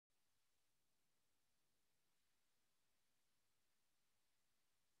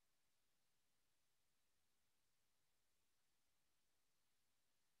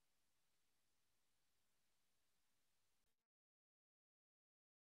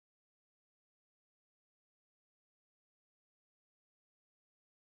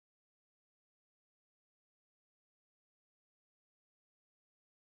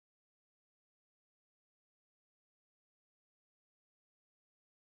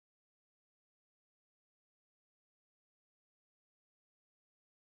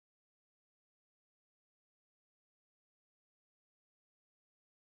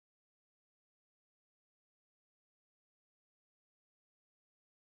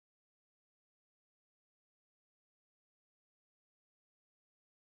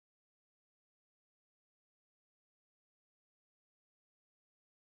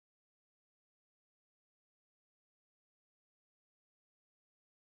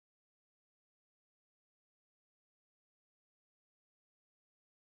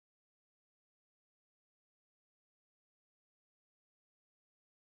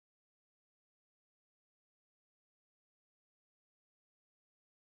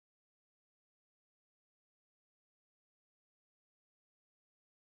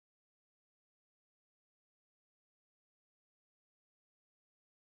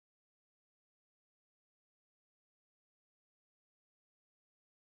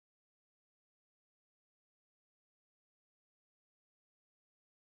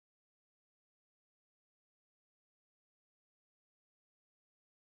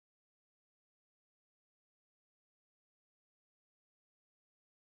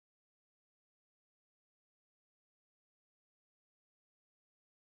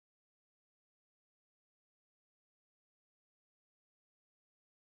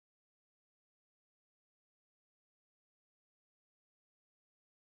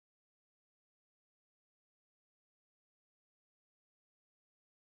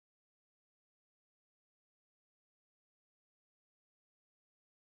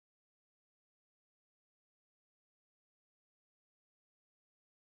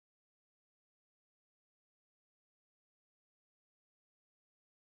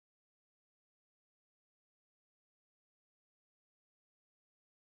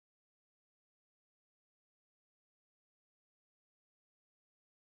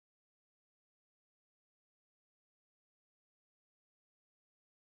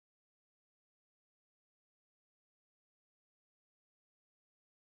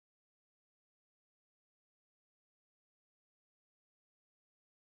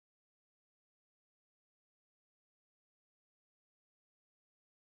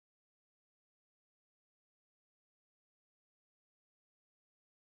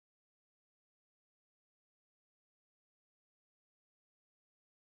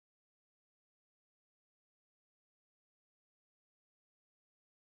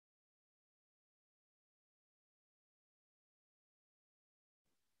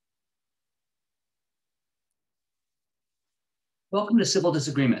Welcome to Civil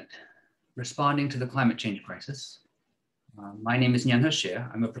Disagreement, Responding to the Climate Change Crisis. My name is Nyan Hashir.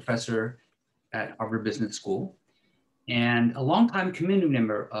 I'm a professor at Harvard Business School and a longtime community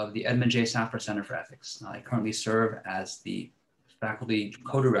member of the Edmund J. Safra Center for Ethics. I currently serve as the faculty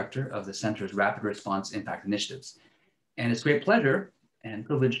co-director of the Center's Rapid Response Impact Initiatives. And it's a great pleasure and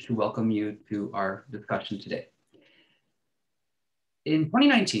privilege to welcome you to our discussion today. In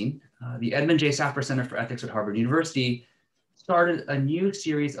 2019, the Edmund J. Safra Center for Ethics at Harvard University started a new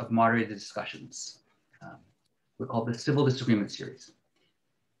series of moderated discussions. We call the Civil Disagreement series.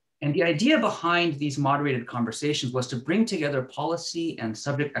 And the idea behind these moderated conversations was to bring together policy and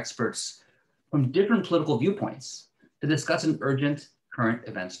subject experts from different political viewpoints to discuss an urgent current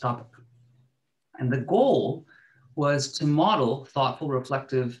events topic. And the goal was to model thoughtful,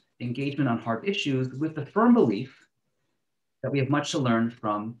 reflective engagement on hard issues with the firm belief that we have much to learn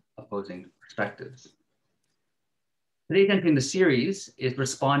from opposing perspectives. Today's entry in the series is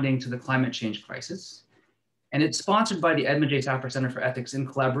Responding to the Climate Change Crisis, and it's sponsored by the Edmund J. Safra Center for Ethics in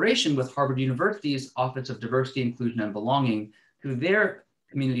collaboration with Harvard University's Office of Diversity, Inclusion, and Belonging through their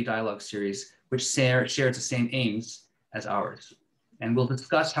Community Dialogue series, which shares the same aims as ours. And we'll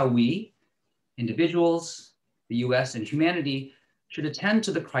discuss how we, individuals, the US, and humanity should attend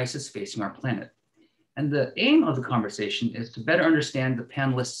to the crisis facing our planet. And the aim of the conversation is to better understand the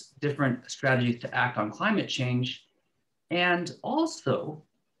panelists' different strategies to act on climate change, and also,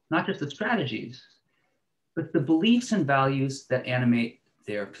 not just the strategies, but the beliefs and values that animate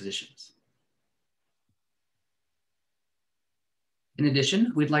their positions. In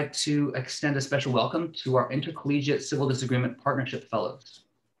addition, we'd like to extend a special welcome to our Intercollegiate Civil Disagreement Partnership Fellows.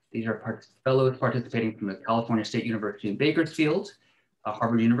 These are fellows participating from the California State University in Bakersfield,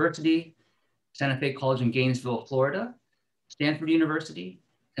 Harvard University, Santa Fe College in Gainesville, Florida, Stanford University,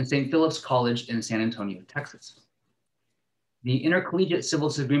 and St. Philip's College in San Antonio, Texas. The Intercollegiate Civil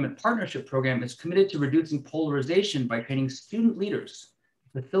Disagreement Partnership Program is committed to reducing polarization by training student leaders to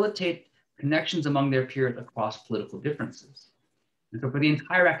facilitate connections among their peers across political differences. And so for the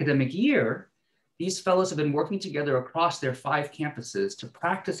entire academic year, these fellows have been working together across their 5 campuses to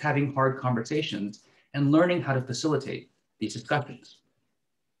practice having hard conversations and learning how to facilitate these discussions.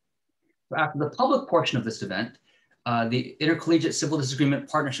 So after the public portion of this event, the Intercollegiate Civil Disagreement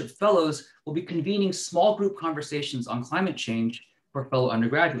Partnership Fellows will be convening small group conversations on climate change for fellow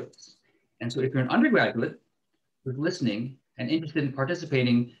undergraduates. And so if you're an undergraduate who's listening and interested in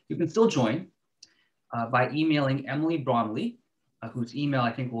participating, you can still join by emailing Emily Bromley, whose email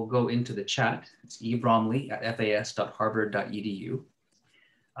I think will go into the chat. It's ebromley@fas.harvard.edu,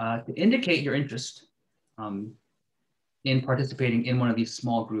 to indicate your interest in participating in one of these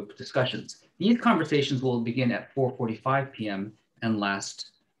small group discussions. These conversations will begin at 4:45 p.m. and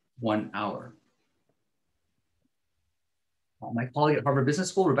last 1 hour. My colleague at Harvard Business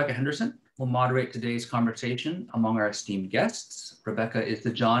School, Rebecca Henderson, will moderate today's conversation among our esteemed guests. Rebecca is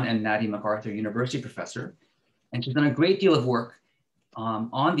the John and Natty McArthur University professor, and she's done a great deal of work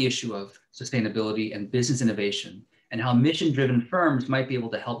on the issue of sustainability and business innovation and how mission-driven firms might be able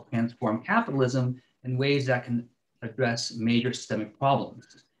to help transform capitalism in ways that can address major systemic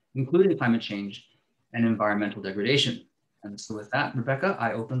problems, including climate change and environmental degradation. And so with that, Rebecca,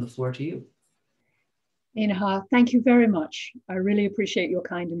 I open the floor to you. Inha, thank you very much. I really appreciate your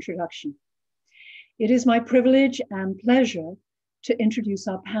kind introduction. It is my privilege and pleasure to introduce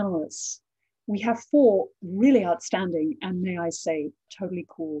our panelists. We have 4 really outstanding, and may I say, totally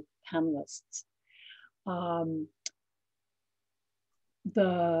cool panelists. I'm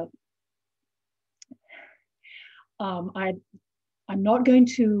not going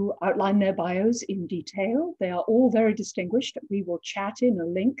to outline their bios in detail. They are all very distinguished. We will chat in a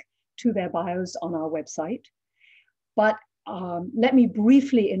link to their bios on our website. But let me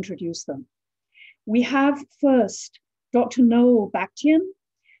briefly introduce them. We have first Dr. Noël Bakhtian,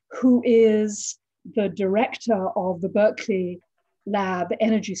 who is the director of the Berkeley Lab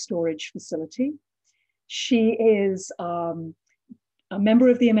Energy Storage Facility. She is a member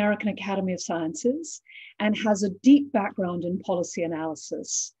of the American Academy of Sciences and has a deep background in policy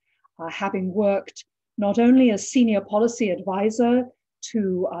analysis, having worked not only as senior policy advisor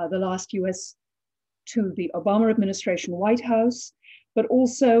to the Obama administration White House, but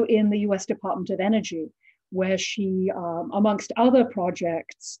also in the US Department of Energy, where she, amongst other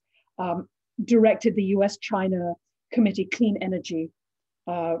projects, directed the US-China Committee Clean Energy,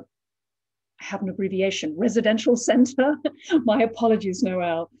 have an abbreviation, Residential Center. My apologies,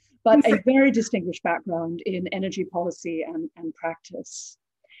 Noël, but a very distinguished background in energy policy and practice.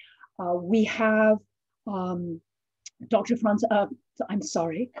 We have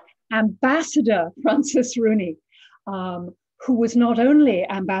Ambassador Francis Rooney, who was not only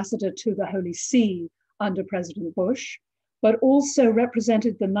ambassador to the Holy See under President Bush, but also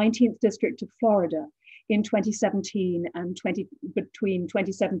represented the 19th District of Florida in 2017 and between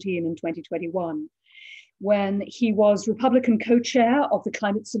 2017 and 2021, when he was Republican co-chair of the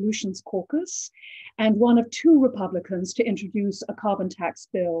Climate Solutions Caucus and one of 2 Republicans to introduce a carbon tax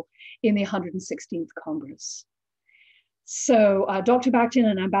bill in the 116th Congress. So Dr. Bakhtian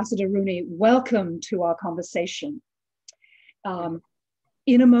and Ambassador Rooney, welcome to our conversation.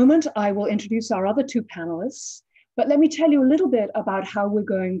 In a moment, I will introduce our other 2 panelists, but let me tell you a little bit about how we're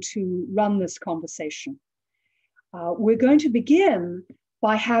going to run this conversation. We're going to begin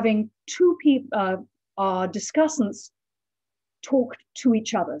by having 2 people, our discussants, talk to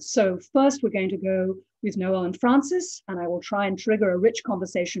each other. So first, we're going to go with Noël and Francis, and I will try and trigger a rich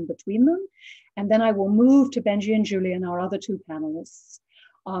conversation between them. And then I will move to Benji and Julian, our other 2 panelists,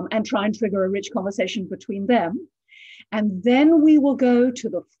 and try and trigger a rich conversation between them. And then we will go to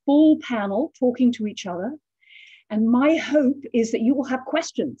the full panel talking to each other. And my hope is that you will have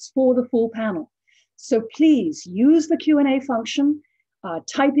questions for the full panel. So please use the Q&A function,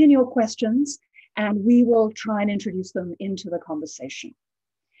 type in your questions, and we will try and introduce them into the conversation.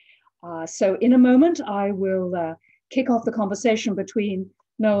 So in a moment, I will kick off the conversation between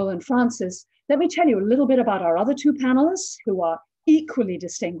Noël and Francis. Let me tell you a little bit about our other 2 panelists who are equally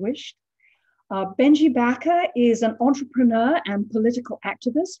distinguished. Benji Backer is an entrepreneur and political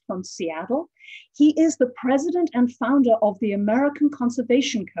activist from Seattle. He is the president and founder of the American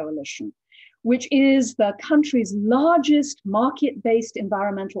Conservation Coalition, which is the country's largest market-based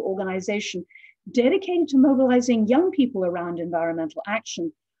environmental organization dedicated to mobilizing young people around environmental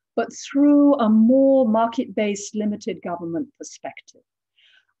action, but through a more market-based limited government perspective.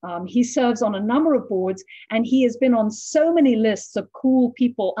 He serves on a number of boards, and he has been on so many lists of cool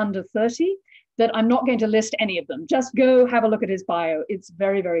people under 30 that I'm not going to list any of them. Just go have a look at his bio. It's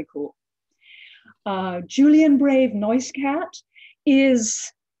very, very cool. Julian Brave NoiseCat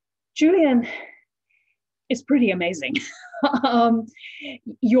is, Julian is pretty amazing.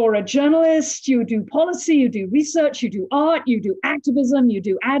 You're a journalist, you do policy, you do research, you do art, you do activism, you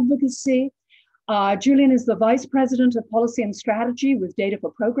do advocacy. Julian is the Vice President of Policy and Strategy with Data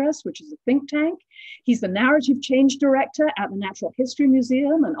for Progress, which is a think tank. He's the Narrative Change Director at the Natural History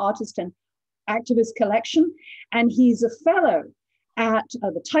Museum, an artist and activist collection. And he's a fellow at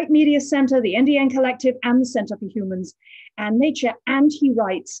the Type Media Center, the NDN Collective, and the Center for Humans and Nature. And he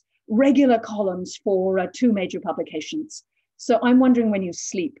writes regular columns for 2 major publications. So I'm wondering when you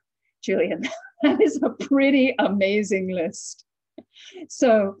sleep, Julian. That is a pretty amazing list.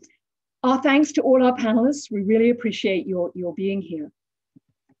 So our thanks to all our panelists. We really appreciate your being here.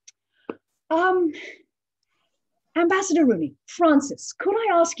 Ambassador Rooney, Francis, could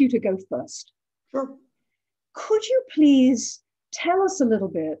I ask you to go first? Sure. Could you please tell us a little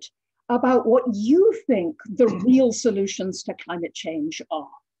bit about what you think the real solutions to climate change are?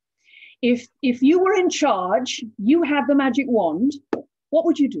 If you were in charge, you have the magic wand, what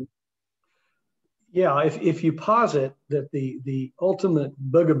would you do? Yeah, if you posit that the ultimate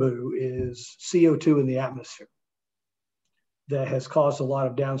bugaboo is CO2 in the atmosphere that has caused a lot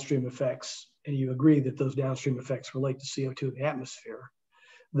of downstream effects, and you agree that those downstream effects relate to CO2 in the atmosphere,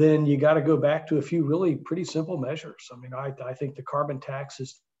 then you got to go back to a few really pretty simple measures. I mean, I think the carbon tax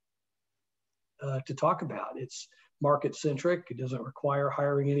is to talk about. It's market-centric. It doesn't require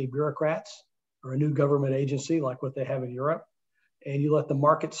hiring any bureaucrats or a new government agency like what they have in Europe. And you let the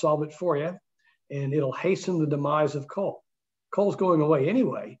market solve it for you, and it'll hasten the demise of coal. Coal's going away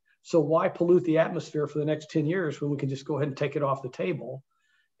anyway, so why pollute the atmosphere for the next 10 years when we can just go ahead and take it off the table?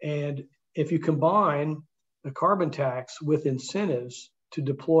 And if you combine the carbon tax with incentives to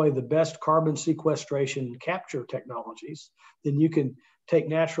deploy the best carbon sequestration and capture technologies, then you can take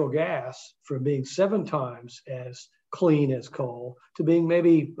natural gas from being 7 times as clean as coal to being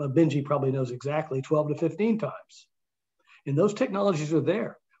maybe, Benji probably knows exactly, 12 to 15 times. And those technologies are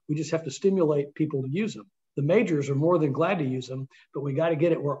there. We just have to stimulate people to use them. The majors are more than glad to use them, but we got to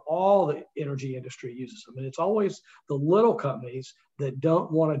get it where all the energy industry uses them. And it's always the little companies that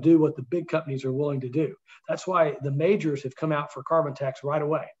don't want to do what the big companies are willing to do. That's why the majors have come out for carbon tax right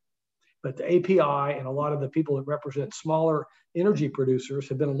away. But the API and a lot of the people that represent smaller energy producers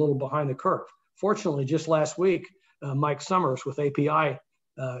have been a little behind the curve. Fortunately, just last week, Mike Summers with API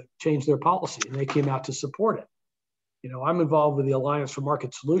changed their policy and they came out to support it. You know, I'm involved with the Alliance for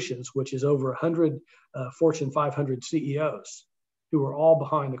Market Solutions, which is over 100 Fortune 500 CEOs who are all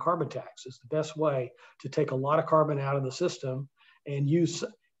behind the carbon tax. It's the best way to take a lot of carbon out of the system and use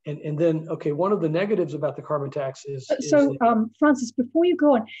And then, okay, one of the negatives about the carbon tax is... Francis, before you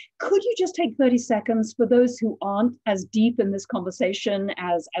go on, could you just take 30 seconds for those who aren't as deep in this conversation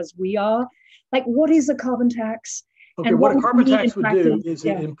as we are? Like, what is a carbon tax? Okay, and what a carbon tax would do is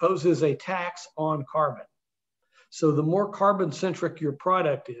it imposes a tax on carbon. So the more carbon-centric your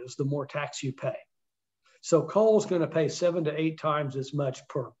product is, the more tax you pay. So coal is going to pay 7 to 8 times as much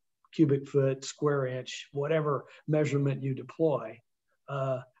per cubic foot, square inch, whatever measurement you deploy,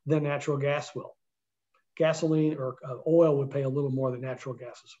 than natural gas will. Gasoline or oil would pay a little more than natural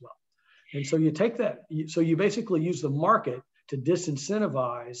gas as well. And so you take that, so you basically use the market to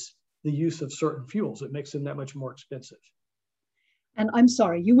disincentivize the use of certain fuels. It makes them that much more expensive. And I'm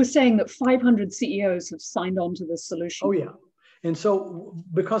sorry, you were saying that 500 CEOs have signed on to this solution. Oh yeah. And so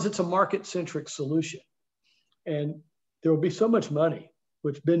because it's a market-centric solution, and there will be so much money,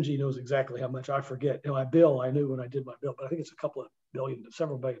 which Benji knows exactly how much, I forget. You know, my bill, I knew when I did my bill, but I think it's a couple of billion,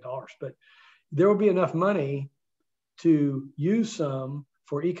 several $1 billion. But there will be enough money to use some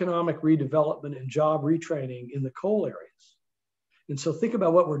for economic redevelopment and job retraining in the coal areas. And so think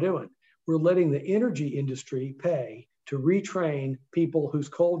about what we're doing. We're letting the energy industry pay to retrain people whose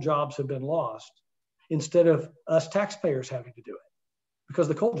coal jobs have been lost instead of us taxpayers having to do it, because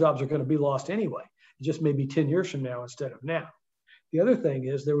the coal jobs are going to be lost anyway. It just maybe 10 years from now instead of now. The other thing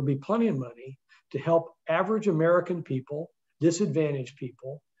is there would be plenty of money to help average American people, disadvantaged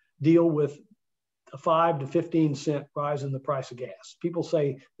people, deal with a 5 to 15 cent rise in the price of gas. People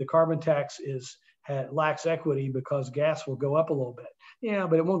say the carbon tax lacks equity because gas will go up a little bit. Yeah,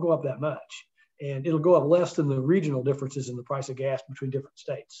 but it won't go up that much. And it'll go up less than the regional differences in the price of gas between different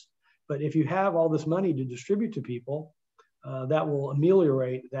states. But if you have all this money to distribute to people, that will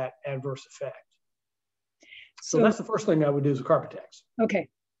ameliorate that adverse effect. So that's the first thing I would do is a carbon tax. Okay.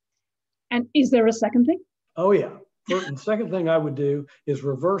 And is there a second thing? Oh, yeah. The second thing I would do is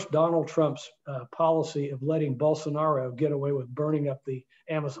reverse Donald Trump's policy of letting Bolsonaro get away with burning up the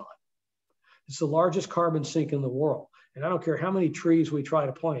Amazon. It's the largest carbon sink in the world. And I don't care how many trees we try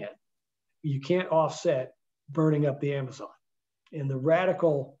to plant, you can't offset burning up the Amazon. And the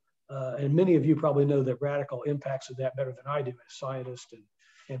radical, and many of you probably know the radical impacts of that better than I do as scientists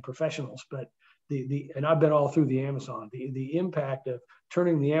and professionals, but and I've been all through the Amazon, the impact of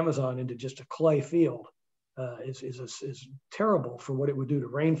turning the Amazon into just a clay field is terrible for what it would do to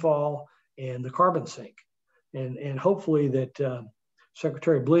rainfall and the carbon sink. And hopefully that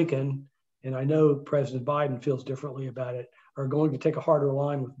Secretary Blinken, and I know President Biden feels differently about it, are going to take a harder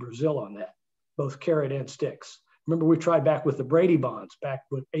line with Brazil on that, both carrot and sticks. Remember, we tried back with the Brady bonds, back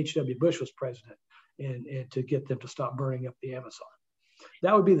when H.W. Bush was president, and to get them to stop burning up the Amazon.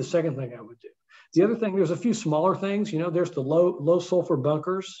 That would be the second thing I would do. The other thing, there's a few smaller things. You know, there's the low sulfur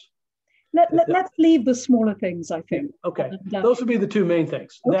bunkers. Let's leave the smaller things, I think. Okay, those would be the two main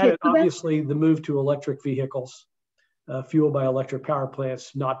things. Okay, that and obviously the move to electric vehicles, fueled by electric power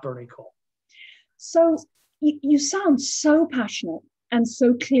plants, not burning coal. So you sound so passionate and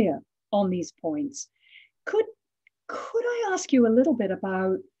so clear on these points. Could I ask you a little bit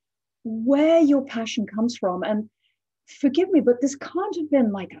about where your passion comes from? And forgive me, but this can't have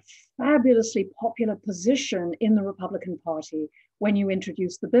been like a fabulously popular position in the Republican Party when you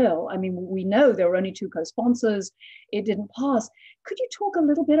introduced the bill. I mean, we know there were only 2 co-sponsors. It didn't pass. Could you talk a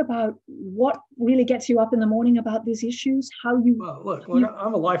little bit about what really gets you up in the morning about these issues? Well, look,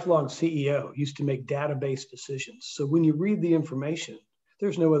 I'm a lifelong CEO, used to make database decisions. So when you read the information,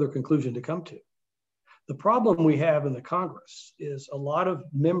 there's no other conclusion to come to. The problem we have in the Congress is a lot of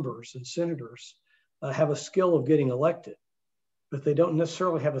members and senators have a skill of getting elected, but they don't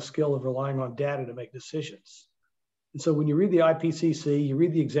necessarily have a skill of relying on data to make decisions. And so when you read the IPCC, you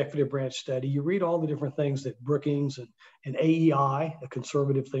read the executive branch study, you read all the different things that Brookings and AEI, a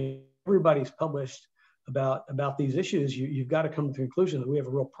conservative thing, everybody's published about these issues, you've got to come to the conclusion that we have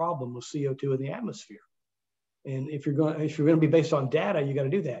a real problem with CO2 in the atmosphere. And if you're going to be based on data, you got to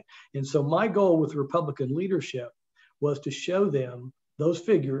do that. And so my goal with Republican leadership was to show them those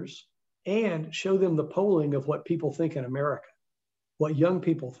figures and show them the polling of what people think in America, what young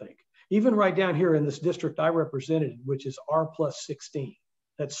people think. Even right down here in this district I represented, which is R+16,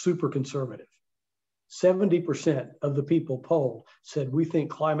 that's super conservative. 70% of the people polled said we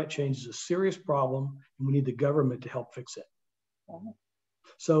think climate change is a serious problem and we need the government to help fix it. Wow.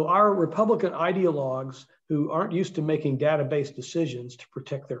 So our Republican ideologues who aren't used to making data-based decisions to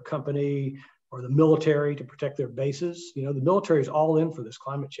protect their company or the military to protect their bases, you know, the military is all in for this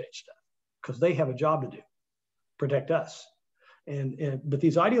climate change stuff because they have a job to do, protect us. But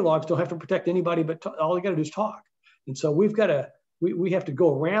these ideologues don't have to protect anybody, but all they got to do is talk. And so we have to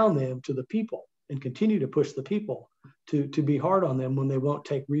go around them to the people and continue to push the people to be hard on them when they won't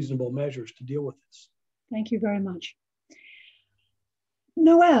take reasonable measures to deal with this. Thank you very much.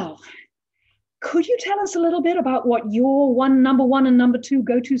 Noël, could you tell us a little bit about what your number one and number two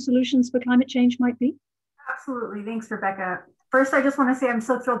go-to solutions for climate change might be? Absolutely. Thanks, Rebecca. First, I just want to say I'm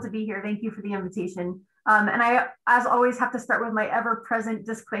so thrilled to be here. Thank you for the invitation. And I, as always, have to start with my ever-present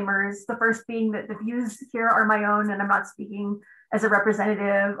disclaimers. The first being that the views here are my own, and I'm not speaking as a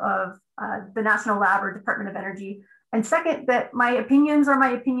representative of the National Lab or Department of Energy. And second, that my opinions are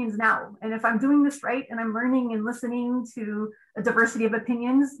my opinions now. And if I'm doing this right and I'm learning and listening to a diversity of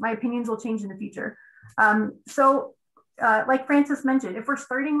opinions, my opinions will change in the future. Like Francis mentioned, if we're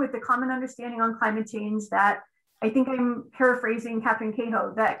starting with the common understanding on climate change that I think I'm paraphrasing Catherine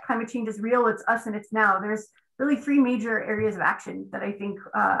Cahill, that climate change is real, it's us, and it's now. There's really three major areas of action that I think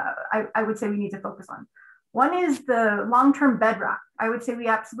I would say we need to focus on. One is the long-term bedrock. I would say we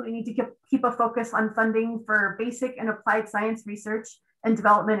absolutely need to keep a focus on funding for basic and applied science research and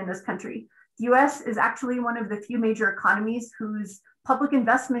development in this country. The US is actually one of the few major economies whose public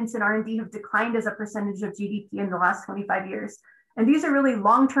investments in R&D have declined as a percentage of GDP in the last 25 years. And these are really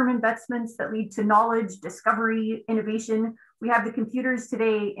long-term investments that lead to knowledge, discovery, innovation. We have the computers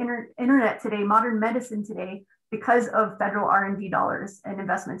today, internet today, modern medicine today, because of federal R&D dollars and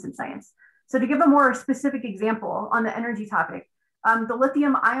investments in science. So to give a more specific example on the energy topic, the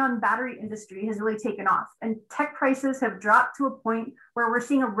lithium ion battery industry has really taken off, and tech prices have dropped to a point where we're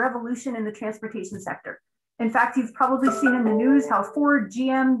seeing a revolution in the transportation sector. In fact, you've probably seen in the news how Ford,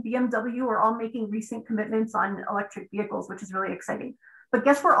 GM, BMW are all making recent commitments on electric vehicles, which is really exciting. But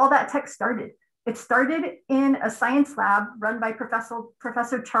guess where all that tech started? It started in a science lab run by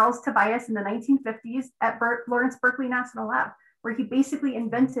Professor Charles Tobias in the 1950s at Lawrence Berkeley National Lab, where he basically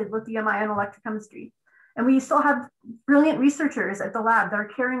invented lithium-ion electrochemistry. And we still have brilliant researchers at the lab that are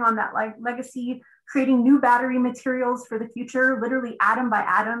carrying on that legacy, creating new battery materials for the future, literally atom by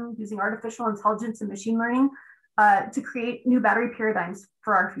atom, using artificial intelligence and machine learning to create new battery paradigms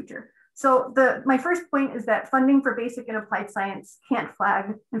for our future. So my first point is that funding for basic and applied science can't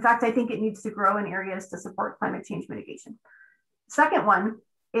flag. In fact, I think it needs to grow in areas to support climate change mitigation. Second one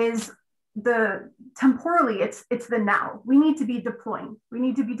is temporally, it's the now. We need to be deploying. We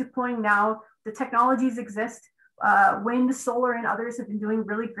need to be deploying now. The technologies exist. Wind, solar, and others have been doing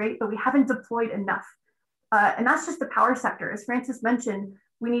really great, but we haven't deployed enough. And that's just the power sector. As Francis mentioned,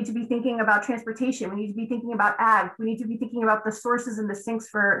 we need to be thinking about transportation. We need to be thinking about ag. We need to be thinking about the sources and the sinks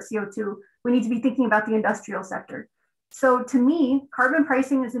for CO2. We need to be thinking about the industrial sector. So to me, carbon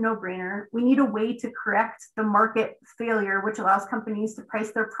pricing is a no-brainer. We need a way to correct the market failure, which allows companies to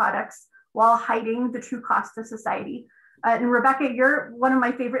price their products while hiding the true cost to society. And Rebecca, you're one of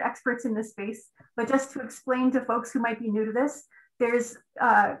my favorite experts in this space, but just to explain to folks who might be new to this, there's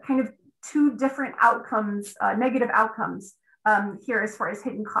kind of two different outcomes, negative outcomes here as far as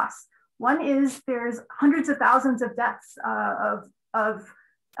hidden costs. One is there's hundreds of thousands of deaths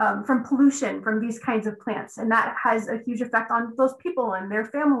from pollution from these kinds of plants, and that has a huge effect on those people and their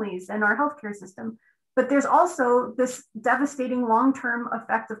families and our healthcare system. But there's also this devastating long-term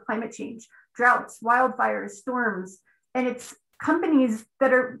effect of climate change, droughts, wildfires, storms, and it's companies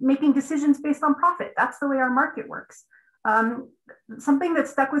that are making decisions based on profit. That's the way our market works. Something that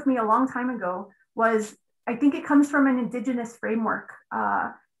stuck with me a long time ago was, I think it comes from an indigenous framework,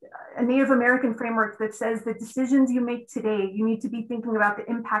 a Native American framework that says the decisions you make today, you need to be thinking about the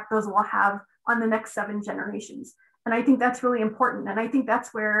impact those will have on the next 7 generations. And I think that's really important. And I think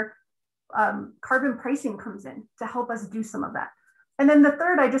that's where carbon pricing comes in to help us do some of that. And then the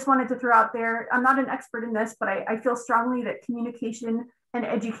third I just wanted to throw out there, I'm not an expert in this, but I feel strongly that communication and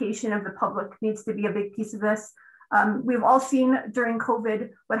education of the public needs to be a big piece of this. We've all seen during COVID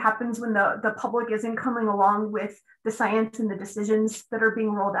what happens when the public isn't coming along with the science and the decisions that are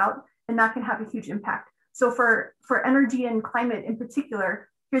being rolled out, and that can have a huge impact. So for energy and climate in particular,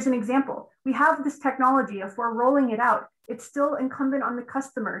 here's an example. We have this technology. If we're rolling it out, it's still incumbent on the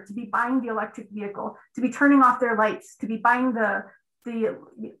customer to be buying the electric vehicle, to be turning off their lights, to be buying the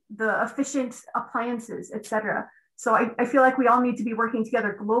efficient appliances, et cetera. So I feel like we all need to be working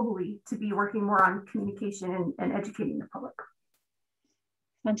together globally to be working more on communication and educating the public.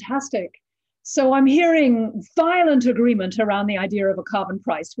 Fantastic. So I'm hearing violent agreement around the idea of a carbon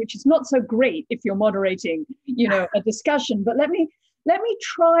price, which is not so great if you're moderating, a discussion. But let me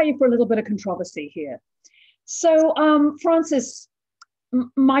try for a little bit of controversy here. So Francis,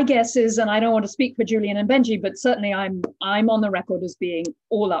 my guess is, and I don't want to speak for Julian and Benji, but certainly I'm on the record as being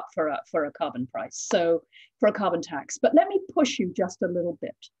all up for a carbon price, so for a carbon tax. But let me push you just a little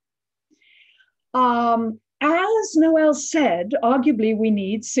bit. as Noël said, arguably we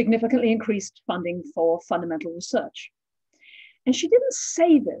need significantly increased funding for fundamental research. And she didn't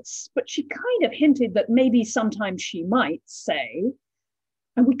say this, but she kind of hinted that maybe sometimes she might say,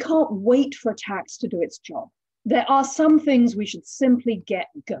 and we can't wait for a tax to do its job. There are some things we should simply get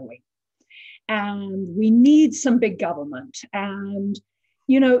going. And we need some big government. And,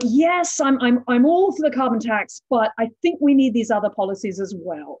 you know, yes, I'm all for the carbon tax, but I think we need these other policies as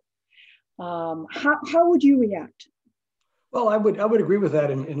well. How would you react? Well, I would agree with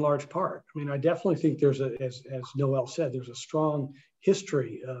that in large part. I mean, I definitely think there's as Noël said, there's a strong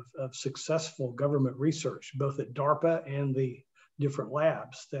history of successful government research, both at DARPA and the different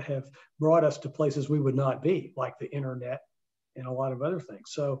labs that have brought us to places we would not be, like the internet and a lot of other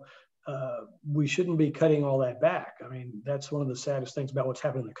things. So we shouldn't be cutting all that back. I mean, that's one of the saddest things about what's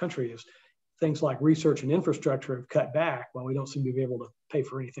happening in the country is things like research and infrastructure have cut back while we don't seem to be able to pay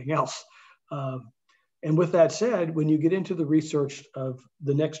for anything else. And with that said, when you get into the research of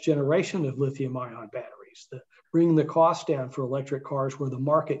the next generation of lithium-ion batteries, bringing the cost down for electric cars where the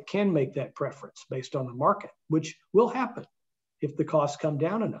market can make that preference based on the market, which will happen if the costs come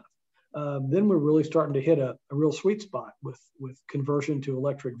down enough, then we're really starting to hit a real sweet spot with conversion to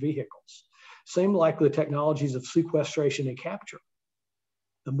electric vehicles. Same like the technologies of sequestration and capture.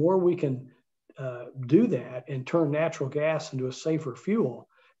 The more we can do that and turn natural gas into a safer fuel,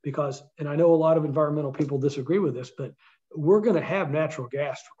 because, and I know a lot of environmental people disagree with this, but we're going to have natural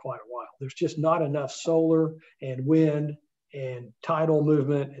gas for quite a while. There's just not enough solar and wind and tidal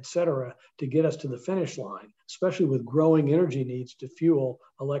movement, et cetera, to get us to the finish line, especially with growing energy needs to fuel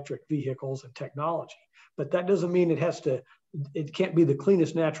electric vehicles and technology. But that doesn't mean it can't be the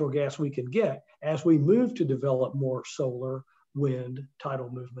cleanest natural gas we can get as we move to develop more solar, wind,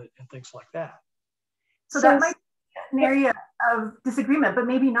 tidal movement, and things like that. So that might be an area of disagreement, but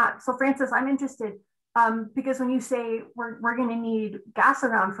maybe not. So Francis, I'm interested because when you say we're going to need gas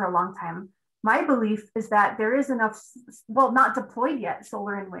around for a long time, my belief is that there is enough, well, not deployed yet,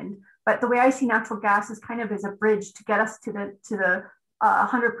 solar and wind, but the way I see natural gas is kind of as a bridge to get us to the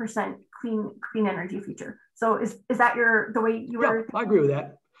 100% clean energy future. So is that the way you were? I agree with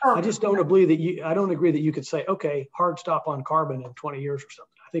that. Oh, I just don't agree that I don't agree that you could say, okay, hard stop on carbon in 20 years or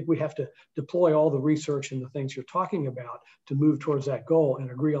something. I think we have to deploy all the research and the things you're talking about to move towards that goal and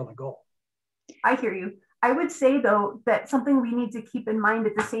agree on the goal. I hear you. I would say though, that something we need to keep in mind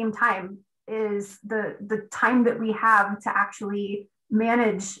at the same time is the time that we have to actually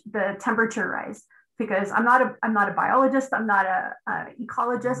manage the temperature rise. Because I'm not a biologist, I'm not a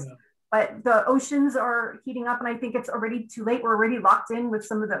ecologist, but the oceans are heating up, and I think it's already too late. We're already locked in with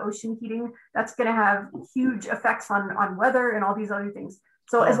some of the ocean heating. That's going to have huge effects on weather and all these other things.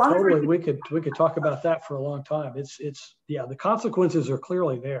 So as long as we could talk about that for a long time. It's the consequences are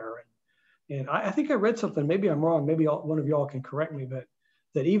clearly there, and I think I read something. Maybe I'm wrong. Maybe one of y'all can correct me, but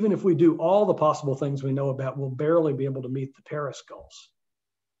that even if we do all the possible things we know about, we'll barely be able to meet the Paris goals.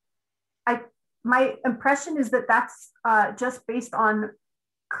 My impression is that that's just based on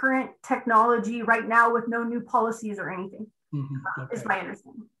current technology right now with no new policies or anything, is my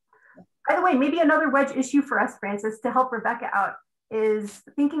understanding. By the way, maybe another wedge issue for us, Francis, to help Rebecca out is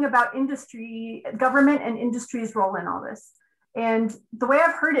thinking about industry, government and industry's role in all this. And the way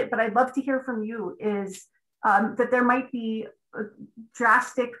I've heard it, but I'd love to hear from you, is that there might be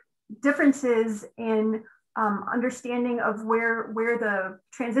drastic differences in understanding of where the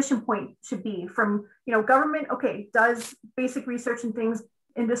transition point should be from, government, okay, does basic research and things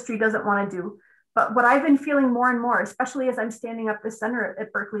industry doesn't want to do. But what I've been feeling more and more, especially as I'm standing up the center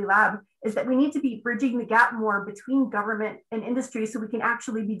at Berkeley Lab, is that we need to be bridging the gap more between government and industry so we can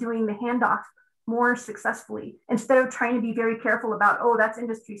actually be doing the handoff more successfully instead of trying to be very careful about, oh, that's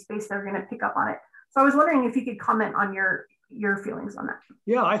industry space, they're going to pick up on it. So I was wondering if you could comment on your feelings on that.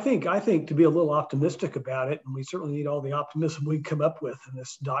 Yeah, I think to be a little optimistic about it, and we certainly need all the optimism we can come up with in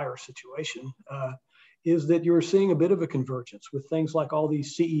this dire situation, is that you're seeing a bit of a convergence with things like all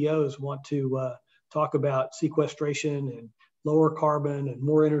these CEOs want to talk about sequestration and lower carbon and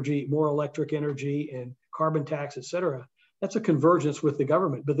more energy, more electric energy and carbon tax, et cetera. That's a convergence with the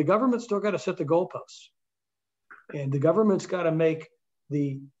government, but the government's still got to set the goalposts, and the government's got to make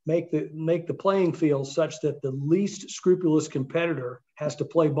the playing field such that the least scrupulous competitor has to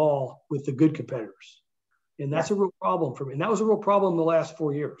play ball with the good competitors, and that's a real problem for me. And that was a real problem in the last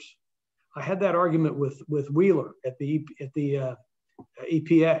 4 years. I had that argument with Wheeler at the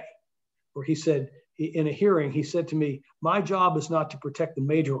EPA, where he said in a hearing, he said to me, "My job is not to protect the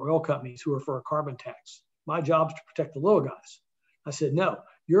major oil companies who are for a carbon tax. My job is to protect the little guys." I said, "No,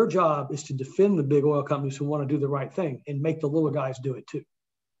 your job is to defend the big oil companies who want to do the right thing and make the little guys do it too."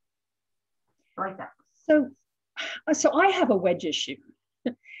 I like that. So I have a wedge issue.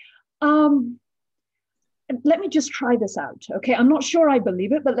 Let me just try this out, okay? I'm not sure I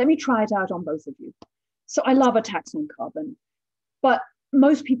believe it, but let me try it out on both of you. So I love a tax on carbon, but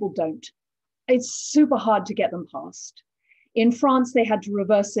most people don't. It's super hard to get them passed. In France, they had to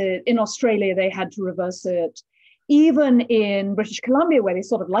reverse it. In Australia, they had to reverse it. Even in British Columbia, where they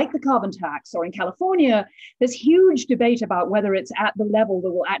sort of like the carbon tax, or in California, there's huge debate about whether it's at the level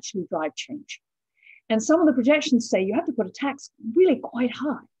that will actually drive change. And some of the projections say you have to put a tax really quite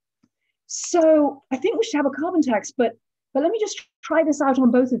high. So I think we should have a carbon tax, but let me just try this out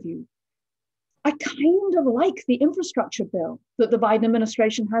on both of you. I kind of like the infrastructure bill that the Biden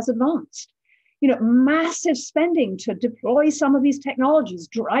administration has advanced. You know, massive spending to deploy some of these technologies,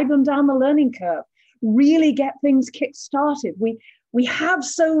 drive them down the learning curve, really get things kick-started. We have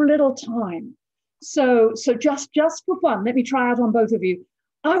so little time. So just for fun, let me try out on both of you.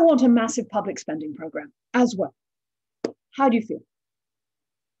 I want a massive public spending program as well. How do you feel?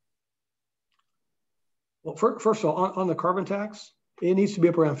 Well, first of all, on the carbon tax, it needs to be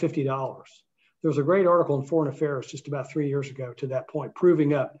up around $50. There was a great article in Foreign Affairs just about 3 years ago to that point,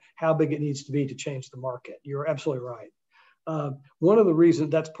 proving up how big it needs to be to change the market. You're absolutely right. One of the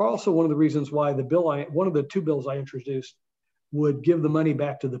reasons, that's also one of the reasons why the bill, one of the two bills I introduced would give the money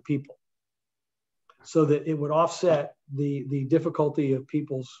back to the people so that it would offset the difficulty of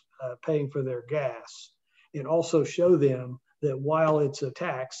people's paying for their gas, and also show them that while it's a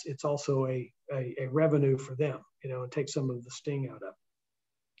tax, it's also a revenue for them, you know, and take some of the sting out of it.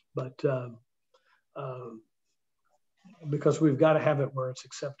 But because we've got to have it where it's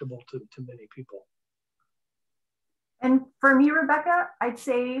acceptable to many people. And for me, Rebecca, I'd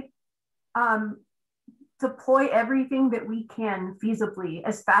say deploy everything that we can feasibly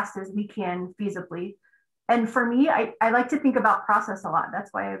as fast as we can feasibly. And for me, I like to think about process a lot.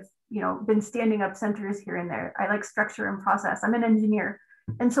 That's why I've been standing up centers here and there. I like structure and process. I'm an engineer.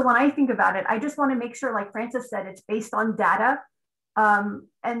 And so when I think about it, I just want to make sure, like Francis said, it's based on data,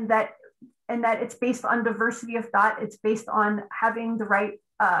 and that it's based on diversity of thought. It's based on having the right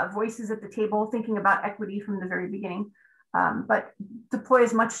voices at the table, thinking about equity from the very beginning, but deploy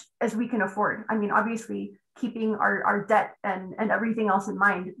as much as we can afford. I mean, obviously, keeping our debt and everything else in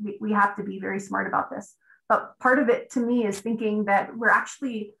mind, we have to be very smart about this. But part of it, to me, is thinking that we're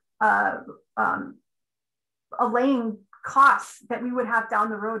actually allaying costs that we would have down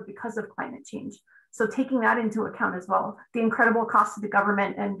the road because of climate change. So taking that into account as well, the incredible cost to the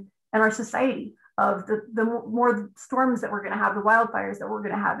government and our society of the more storms that we're going to have, the wildfires that we're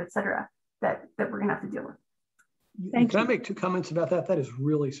going to have, et cetera, that we're going to have to deal with. Can I make two comments about that? That is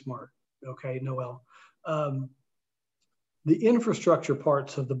really smart. Okay, Noël. The infrastructure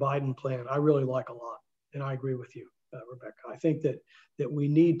parts of the Biden plan, I really like a lot. And I agree with you, Rebecca. I think that we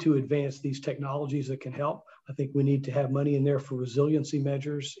need to advance these technologies that can help. I think we need to have money in there for resiliency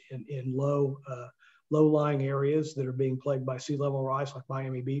measures in low-lying areas that are being plagued by sea level rise, like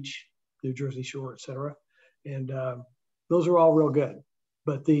Miami Beach, New Jersey Shore, et cetera. And those are all real good.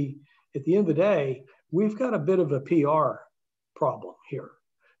 But at the end of the day, we've got a bit of a PR problem here.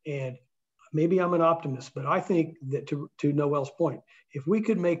 And maybe I'm an optimist, but I think that to Noel's point, if we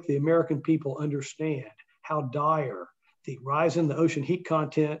could make the American people understand how dire the rise in the ocean heat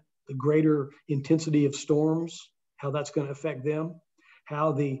content, the greater intensity of storms, how that's going to affect them,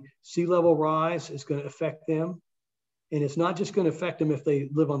 how the sea level rise is going to affect them. And it's not just going to affect them if they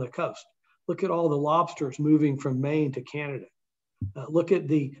live on the coast. Look at all the lobsters moving from Maine to Canada. Look at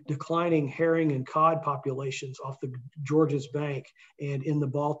the declining herring and cod populations off the Georgia's bank and in the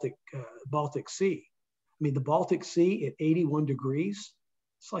Baltic Sea. I mean, the Baltic Sea at 81 degrees,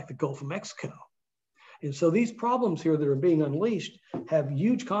 it's like the Gulf of Mexico. And so these problems here that are being unleashed have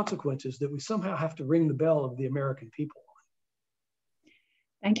huge consequences that we somehow have to ring the bell of the American people on.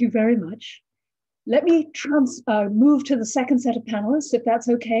 Thank you very much. Let me move to the second set of panelists, if that's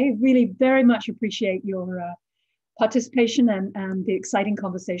okay. Really very much appreciate your participation and the exciting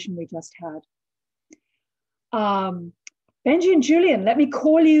conversation we just had. Benji and Julian, let me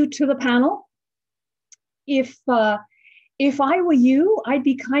call you to the panel. If I were you, I'd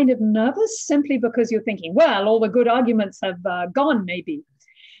be kind of nervous simply because you're thinking, well, all the good arguments have gone maybe.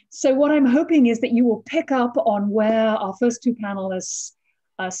 So what I'm hoping is that you will pick up on where our first two panelists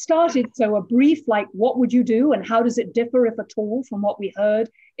started. So a brief, like, what would you do and how does it differ, if at all, from what we heard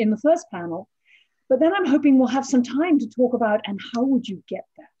in the first panel? But then I'm hoping we'll have some time to talk about, and how would you get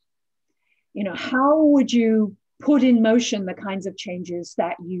that? You know, how would you put in motion the kinds of changes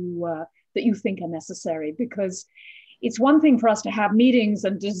that you think are necessary? Because it's one thing for us to have meetings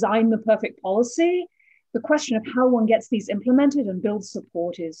and design the perfect policy. the question of how one gets these implemented and builds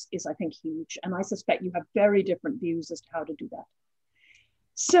support is I think, huge. And I suspect you have very different views as to how to do that.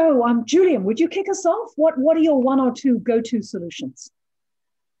 So Julian, would you kick us off? What are your one or two go-to solutions?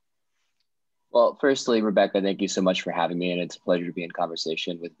 Well, firstly, Rebecca, thank you so much for having me, and it's a pleasure to be in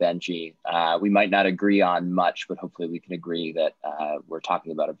conversation with Benji. We might not agree on much, but hopefully we can agree that we're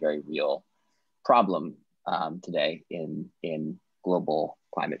talking about a very real problem today in global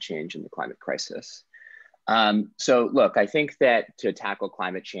climate change and the climate crisis. So look, I think that to tackle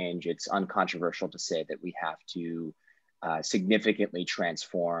climate change, it's uncontroversial to say that we have to significantly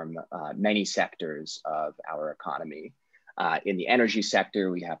transform many sectors of our economy. In the energy sector,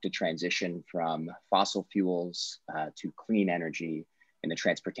 we have to transition from fossil fuels to clean energy. In the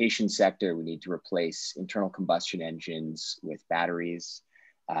transportation sector, we need to replace internal combustion engines with batteries.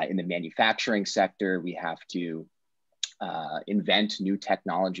 In the manufacturing sector, we have to invent new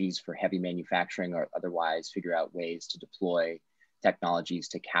technologies for heavy manufacturing, or otherwise figure out ways to deploy technologies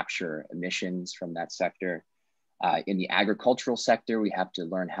to capture emissions from that sector. In the agricultural sector, we have to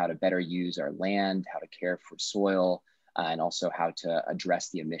learn how to better use our land, how to care for soil, and also how to address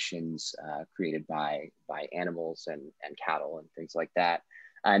the emissions created by animals and cattle and things like that.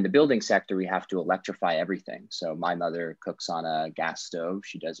 In the building sector, we have to electrify everything. So my mother cooks on a gas stove.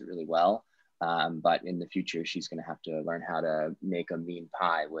 She does it really well. But in the future, she's going to have to learn how to make a mean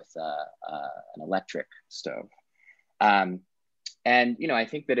pie with an electric stove. And I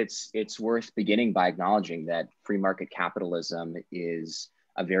think that it's worth beginning by acknowledging that free market capitalism is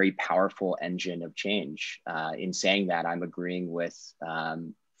a very powerful engine of change. In saying that, I'm agreeing with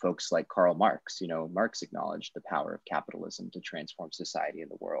folks like Karl Marx. Marx acknowledged the power of capitalism to transform society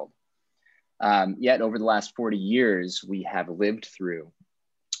and the world. Yet over the last 40 years, we have lived through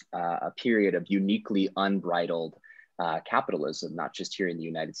a period of uniquely unbridled capitalism, not just here in the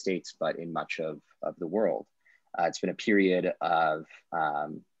United States, but in much of the world. It's been a period of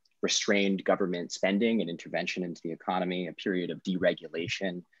restrained government spending and intervention into the economy, a period of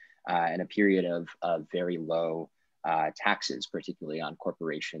deregulation, and a period of very low taxes, particularly on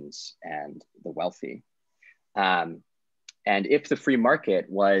corporations and the wealthy. And if the free market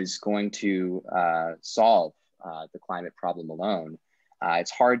was going to solve the climate problem alone,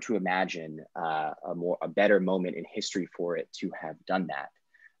 it's hard to imagine a better moment in history for it to have done that.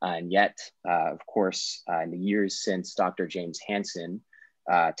 And yet, of course, in the years since Dr. James Hansen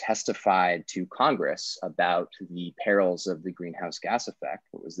testified to Congress about the perils of the greenhouse gas effect,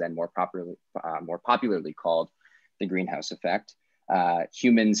 what was then more popularly called the greenhouse effect,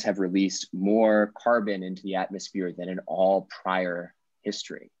 humans have released more carbon into the atmosphere than in all prior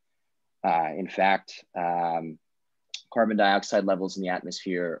history. In fact, carbon dioxide levels in the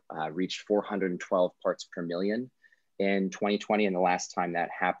atmosphere reached 412 parts per million in 2020. And the last time that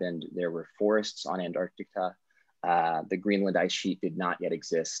happened, there were forests on Antarctica. The Greenland ice sheet did not yet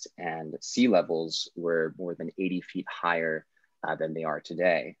exist, and sea levels were more than 80 feet higher than they are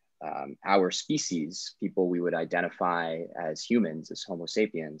today. Our species, people we would identify as humans, as Homo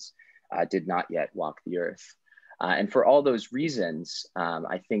sapiens, did not yet walk the earth. And for all those reasons,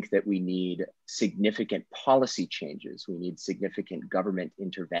 I think that we need significant policy changes. We need significant government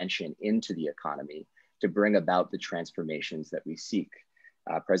intervention into the economy to bring about the transformations that we seek.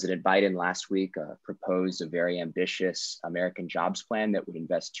 President Biden last week proposed a very ambitious American jobs plan that would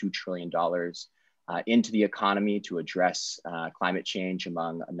invest $2 trillion into the economy to address climate change,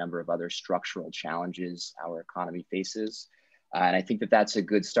 among a number of other structural challenges our economy faces. And I think that that's a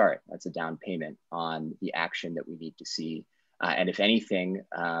good start. That's a down payment on the action that we need to see. And if anything,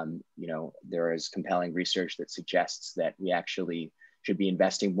 there is compelling research that suggests that we actually should be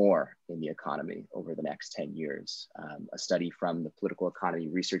investing more in the economy over the next 10 years. A study from the Political Economy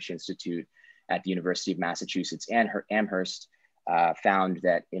Research Institute at the University of Massachusetts Amherst found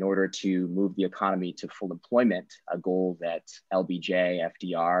that in order to move the economy to full employment, a goal that LBJ,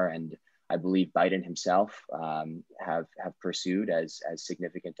 FDR, and I believe Biden himself have pursued as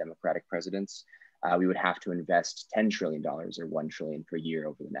significant Democratic presidents, we would have to invest $10 trillion or $1 trillion per year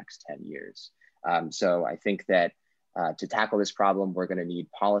over the next 10 years. So I think that to tackle this problem, we're going to need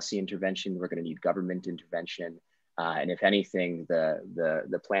policy intervention. We're going to need government intervention. And if anything,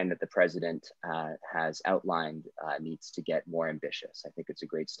 the plan that the president has outlined needs to get more ambitious. I think it's a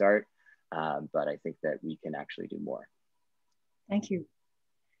great start, but I think that we can actually do more. Thank you.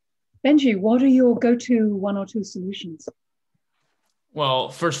 Benji, what are your go-to one or two solutions? Well,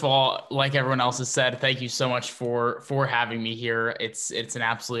 first of all, like everyone else has said, thank you so much for having me here. It's an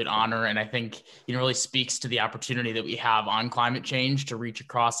absolute honor, and I think really speaks to the opportunity that we have on climate change to reach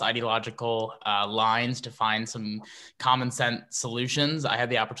across ideological lines to find some common sense solutions. I had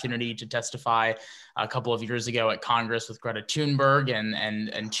the opportunity to testify a couple of years ago at Congress with Greta Thunberg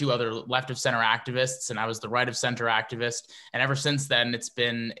and two other left of center activists, and I was the right of center activist. And ever since then, it's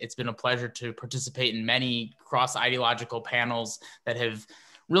been a pleasure to participate in many cross ideological panels that have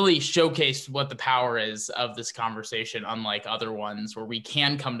really showcased what the power is of this conversation, unlike other ones where we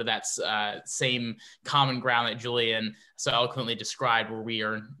can come to that same common ground that Julian so eloquently described, where we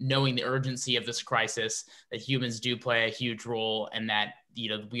are knowing the urgency of this crisis, that humans do play a huge role, and that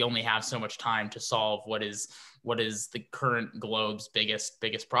we only have so much time to solve what is the current globe's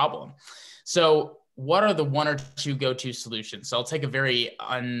biggest problem. So what are the one or two go-to solutions? So I'll take a very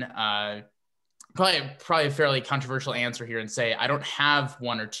probably a fairly controversial answer here and say I don't have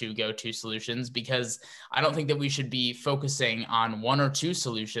one or two go-to solutions, because I don't think that we should be focusing on one or two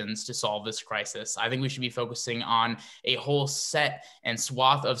solutions to solve this crisis. I think we should be focusing on a whole set and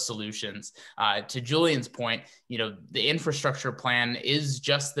swath of solutions. To Julian's point, the infrastructure plan is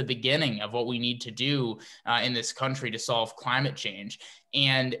just the beginning of what we need to do in this country to solve climate change.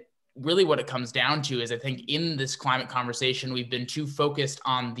 And really what it comes down to is, I think in this climate conversation, we've been too focused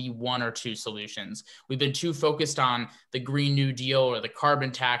on the one or two solutions. We've been too focused on the Green New Deal or the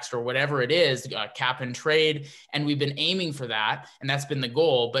carbon tax or whatever it is, cap and trade. And we've been aiming for that. And that's been the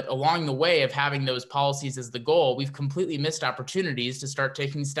goal. But along the way of having those policies as the goal, we've completely missed opportunities to start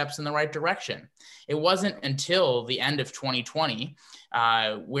taking steps in the right direction. It wasn't until the end of 2020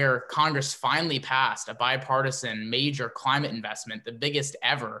 where Congress finally passed a bipartisan major climate investment, the biggest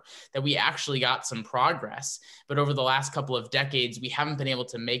ever, that we actually got some progress. But over the last couple of decades, we haven't been able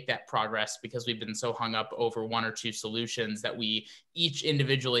to make that progress because we've been so hung up over one or two solutions that we each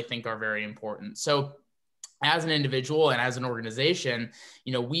individually think are very important. So as an individual and as an organization,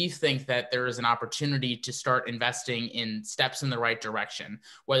 we think that there is an opportunity to start investing in steps in the right direction,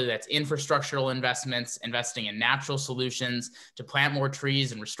 whether that's infrastructural investments, investing in natural solutions to plant more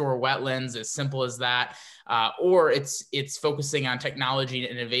trees and restore wetlands, as simple as that, or it's focusing on technology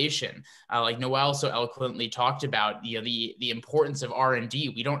and innovation, like Noël so eloquently talked about. The importance of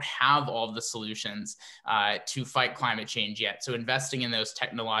R&D. We don't have all of the solutions to fight climate change yet, so investing in those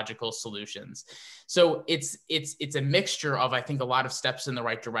technological solutions. So it's a mixture of, I think, a lot of steps in the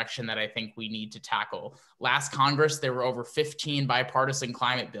right direction that I think we need to tackle. Last Congress, there were over 15 bipartisan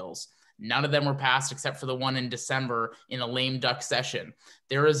climate bills. None of them were passed except for the one in December in a lame duck session.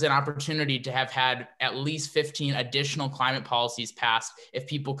 There is an opportunity to have had at least 15 additional climate policies passed if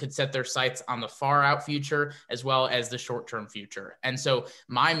people could set their sights on the far out future as well as the short-term future. And so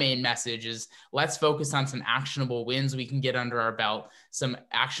my main message is, let's focus on some actionable wins we can get under our belt, some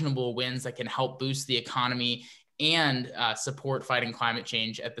actionable wins that can help boost the economy and support fighting climate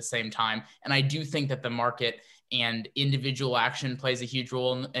change at the same time. And I do think that the market and individual action plays a huge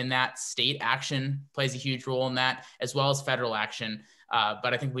role in that. State action plays a huge role in that, as well as federal action.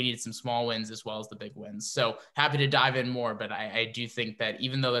 But I think we need some small wins as well as the big wins. So happy to dive in more, but I do think that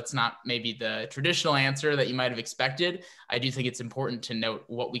even though that's not maybe the traditional answer that you might have expected, I do think it's important to note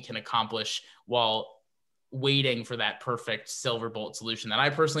what we can accomplish while waiting for that perfect silver bullet solution that I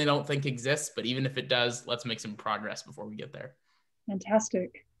personally don't think exists. But even if it does, let's make some progress before we get there.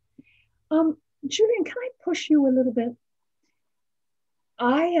 Fantastic. Julian, can I push you a little bit?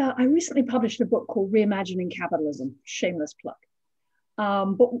 I recently published a book called Reimagining Capitalism, shameless plug.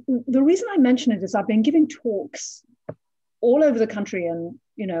 But the reason I mention it is I've been giving talks all over the country and,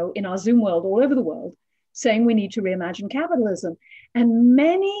 in our Zoom world, all over the world, saying we need to reimagine capitalism. And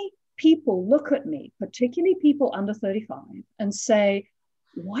many people look at me, particularly people under 35, and say,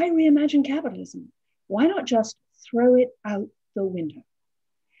 why reimagine capitalism? Why not just throw it out the window?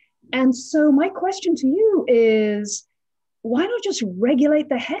 And so my question to you is, why not just regulate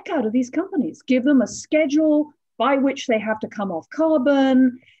the heck out of these companies? Give them a schedule by which they have to come off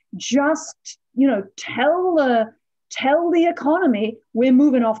carbon. Just, tell the economy we're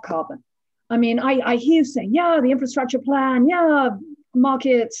moving off carbon. I mean, I hear you saying, yeah, the infrastructure plan, yeah,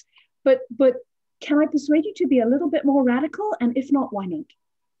 markets, but can I persuade you to be a little bit more radical? And if not, why not?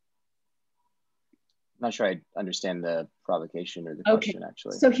 I'm not sure I understand the provocation or the question,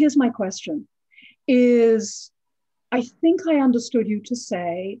 actually. So here's my question is, I think I understood you to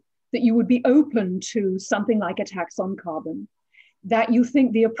say that you would be open to something like a tax on carbon, that you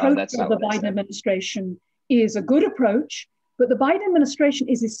think the approach of the Biden administration is a good approach, but the Biden administration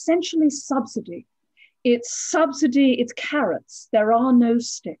is essentially subsidy. It's subsidy, it's carrots. There are no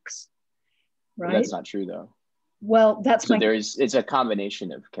sticks, right? Well, that's not true, though. Well, that's so it's a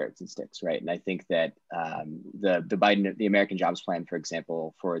combination of carrots and sticks, right? And I think that the American Jobs Plan, for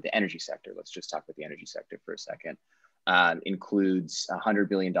example, for the energy sector, let's just talk about the energy sector for a second, includes $100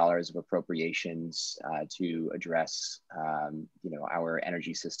 billion of appropriations to address, our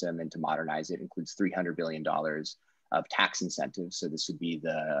energy system and to modernize it. It includes $300 billion of tax incentives. So this would be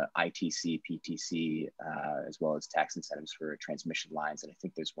the ITC, PTC, as well as tax incentives for transmission lines. And I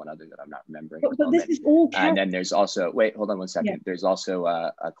think there's one other that I'm not remembering. But this is all and then there's also, wait, hold on one second. Yeah. There's also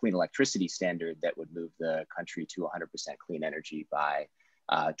a clean electricity standard that would move the country to 100% clean energy by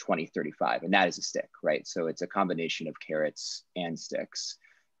 2035. And that is a stick, right? So it's a combination of carrots and sticks.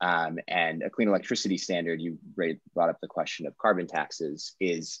 And a clean electricity standard, you brought up the question of carbon taxes,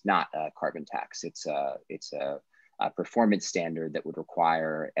 is not a carbon tax. It's a performance standard that would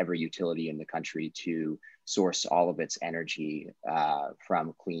require every utility in the country to source all of its energy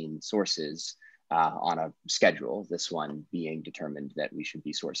from clean sources on a schedule, this one being determined that we should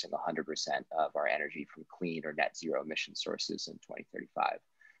be sourcing 100% of our energy from clean or net zero emission sources in 2035.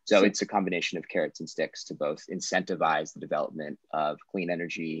 So it's a combination of carrots and sticks to both incentivize the development of clean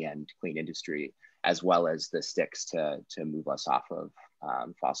energy and clean industry, as well as the sticks to move us off of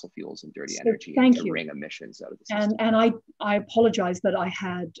fossil fuels and dirty energy and to wring emissions out of the system. And I apologize that I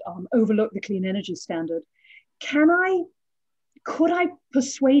had overlooked the clean energy standard. Could I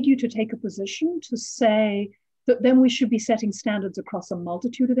persuade you to take a position to say that then we should be setting standards across a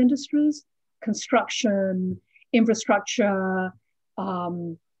multitude of industries, construction, infrastructure,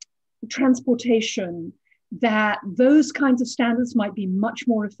 transportation, that those kinds of standards might be much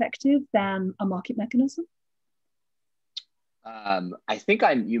more effective than a market mechanism? I think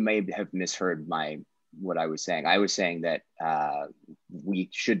you may have misheard what I was saying. I was saying that we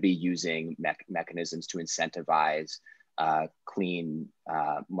should be using mechanisms to incentivize clean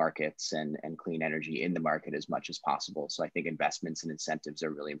markets and clean energy in the market as much as possible. So I think investments and incentives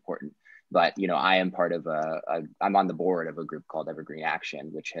are really important. But I am part of I'm on the board of a group called Evergreen Action,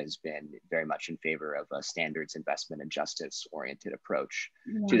 which has been very much in favor of a standards, investment, and justice oriented approach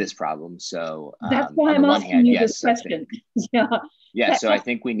to this problem. So that's why I'm asking you this question. Yeah. So I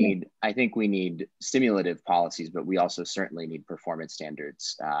think we need stimulative policies, but we also certainly need performance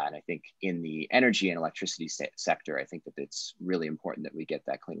standards. And I think in the energy and electricity sector, I think that it's really important that we get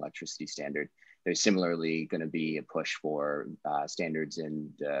that clean electricity standard. There's similarly going to be a push for standards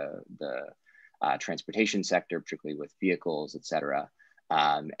in the transportation sector, particularly with vehicles, et cetera.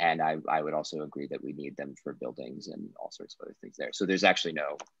 And I would also agree that we need them for buildings and all sorts of other things there. So there's actually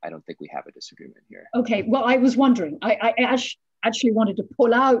I don't think we have a disagreement here. Okay, well, I was wondering, I actually wanted to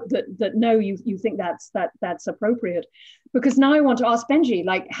pull out that no, you think that's appropriate, because now I want to ask Benji,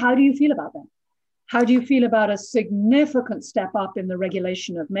 how do you feel about that? How do you feel about a significant step up in the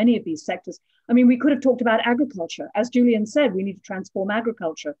regulation of many of these sectors? I mean, we could have talked about agriculture. As Julian said, we need to transform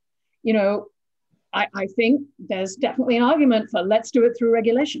agriculture. I think there's definitely an argument for let's do it through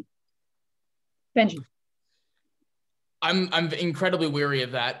regulation. Benji. I'm incredibly weary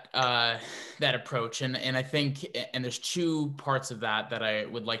of that approach, and I think there's two parts of that I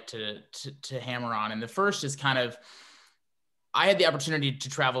would like to hammer on. And the first is I had the opportunity to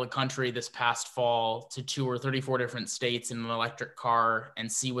travel the country this past fall to tour 34 different states in an electric car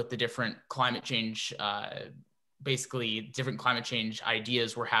and see what the different climate change, different climate change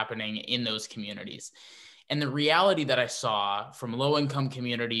ideas were happening in those communities. And the reality that I saw from low-income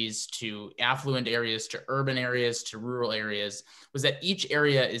communities to affluent areas to urban areas to rural areas was that each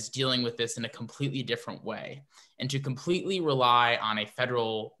area is dealing with this in a completely different way. And to completely rely on a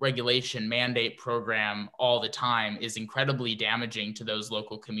federal regulation mandate program all the time is incredibly damaging to those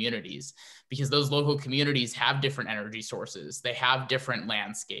local communities, because those local communities have different energy sources. They have different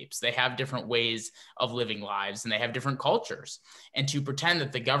landscapes. They have different ways of living lives, and they have different cultures. And to pretend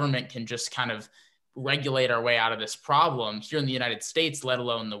that the government can just regulate our way out of this problem here in the United States, let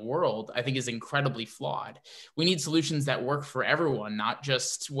alone the world, I think is incredibly flawed. We need solutions that work for everyone, not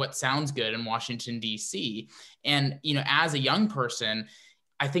just what sounds good in Washington, D.C. And, as a young person,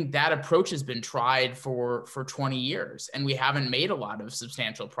 I think that approach has been tried for 20 years, and we haven't made a lot of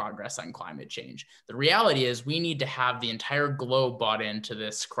substantial progress on climate change. The reality is we need to have the entire globe bought into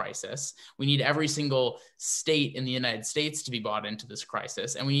this crisis. We need every single state in the United States to be bought into this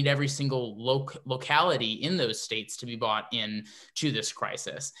crisis, and we need every single locality in those states to be bought into this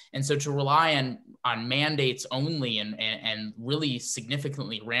crisis. And so to rely on mandates only and really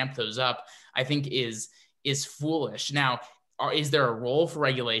significantly ramp those up, I think is foolish. Now, is there a role for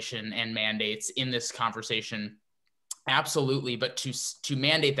regulation and mandates in this conversation? Absolutely. But to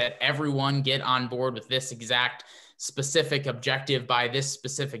mandate that everyone get on board with this exact specific objective by this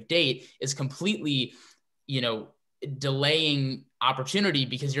specific date is completely, delaying opportunity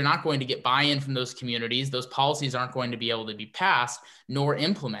because you're not going to get buy-in from those communities. Those policies aren't going to be able to be passed nor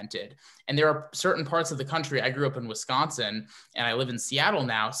implemented. And there are certain parts of the country. I grew up in Wisconsin and I live in Seattle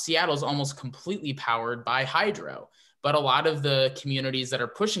now. Seattle's almost completely powered by hydro, but a lot of the communities that are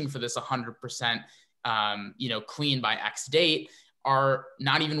pushing for this 100%, clean by X date are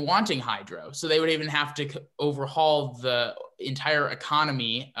not even wanting hydro. So they would even have to overhaul the entire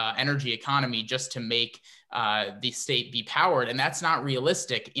economy, energy economy, just to make the state be powered. And that's not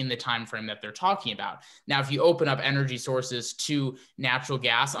realistic in the time frame that they're talking about. Now, if you open up energy sources to natural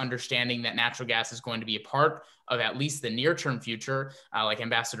gas, understanding that natural gas is going to be a part of at least the near-term future, like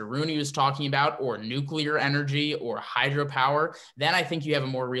Ambassador Rooney was talking about, or nuclear energy or hydropower, then I think you have a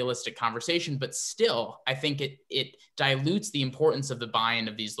more realistic conversation. But still, I think it dilutes the importance of the buy-in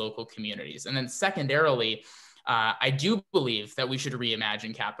of these local communities. And then secondarily, I do believe that we should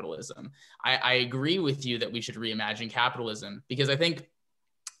reimagine capitalism. I agree with you that we should reimagine capitalism because I think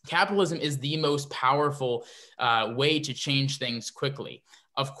capitalism is the most powerful way to change things quickly.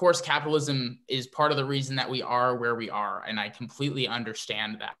 Of course, capitalism is part of the reason that we are where we are, and I completely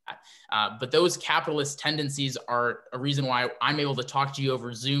understand that. But those capitalist tendencies are a reason why I'm able to talk to you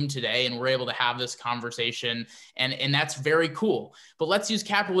over Zoom today, and we're able to have this conversation, and that's very cool. But let's use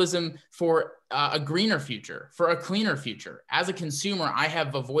capitalism for a greener future, for a cleaner future. As a consumer, I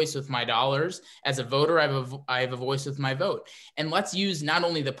have a voice with my dollars. As a voter, I have a voice with my vote. And let's use not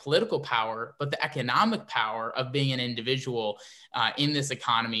only the political power, but the economic power of being an individual in this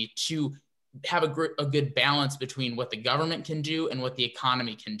economy to have a good balance between what the government can do and what the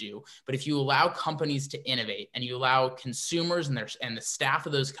economy can do. But if you allow companies to innovate and you allow consumers and the staff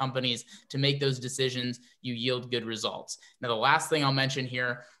of those companies to make those decisions, you yield good results. Now, the last thing I'll mention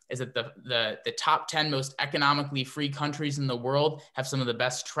here is that the top 10 most economically free countries in the world have some of the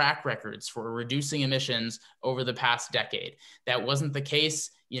best track records for reducing emissions over the past decade. That wasn't the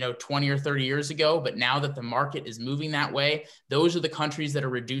case 20 or 30 years ago, but now that the market is moving that way, those are the countries that are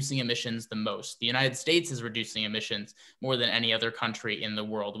reducing emissions the most. The United States is reducing emissions more than any other country in the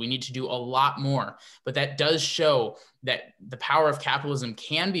world. We need to do a lot more, but that does show that the power of capitalism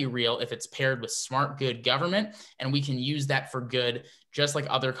can be real if it's paired with smart, good government, and we can use that for good, just like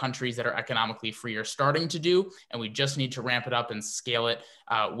other countries that are economically free are starting to do, and we just need to ramp it up and scale it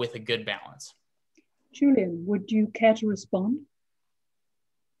with a good balance. Julian, would you care to respond?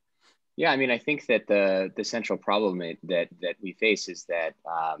 Yeah, I mean, I think that the central problem that we face is that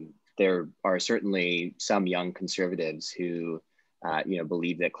there are certainly some young conservatives who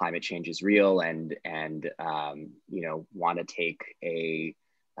believe that climate change is real and want to take a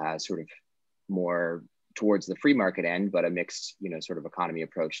sort of more towards the free market end, but a mixed sort of economy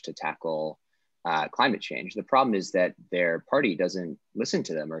approach to tackle climate change. The problem is that their party doesn't listen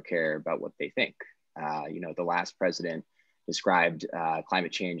to them or care about what they think. The last president described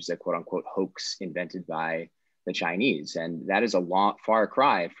climate change as a quote unquote hoax invented by the Chinese. And that is a far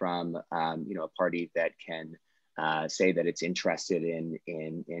cry from, a party that can say that it's interested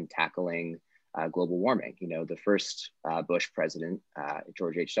in tackling global warming. The first Bush president,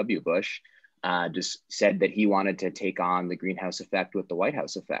 George H.W. Bush, just said that he wanted to take on the greenhouse effect with the White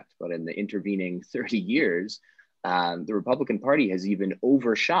House effect. But in the intervening 30 years, the Republican Party has even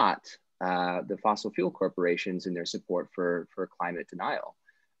overshot the fossil fuel corporations in their support for climate denial.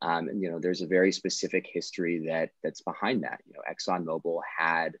 And there's a very specific history that's behind that. ExxonMobil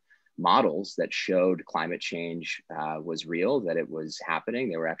had models that showed climate change was real, that it was happening.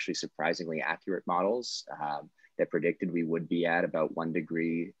 They were actually surprisingly accurate models that predicted we would be at about 1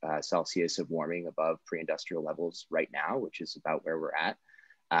 degree Celsius of warming above pre-industrial levels right now, which is about where we're at.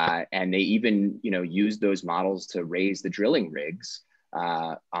 And they even used those models to raise the drilling rigs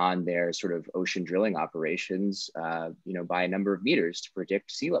on their sort of ocean drilling operations, by a number of meters to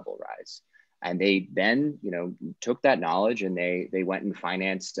predict sea level rise. And they then, took that knowledge and they went and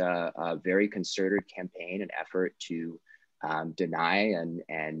financed a very concerted campaign and effort to deny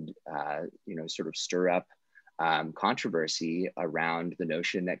and sort of stir up controversy around the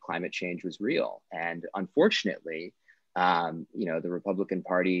notion that climate change was real. And unfortunately, the Republican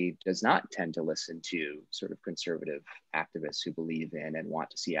Party does not tend to listen to sort of conservative activists who believe in and want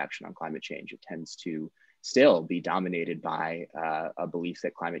to see action on climate change. It tends to still be dominated by a belief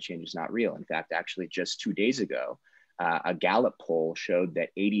that climate change is not real. In fact, actually just 2 days ago, a Gallup poll showed that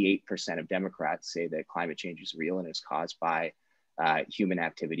 88% of Democrats say that climate change is real and is caused by human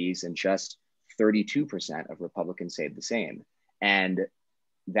activities, and just 32% of Republicans say the same. And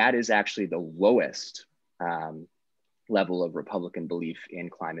that is actually the lowest level of Republican belief in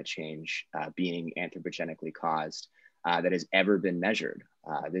climate change being anthropogenically caused that has ever been measured.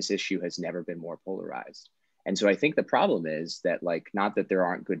 This issue has never been more polarized. And so I think the problem is that, like, not that there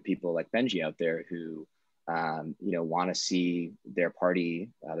aren't good people like Benji out there who, you know, want to see their party,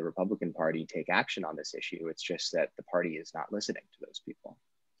 the Republican Party, take action on this issue. It's just that the party is not listening to those people.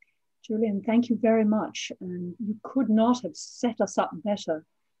 Julian, thank you very much. And you could not have set us up better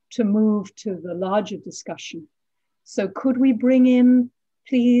to move to the larger discussion. So could we bring in,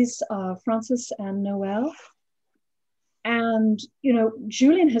 please, Francis and Noël? And, you know,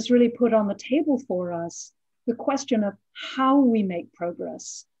 Julian has really put on the table for us the question of how we make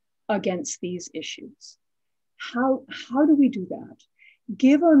progress against these issues. How do we do that?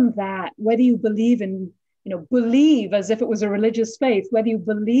 Given that whether you believe in, you know, believe as if it was a religious faith, whether you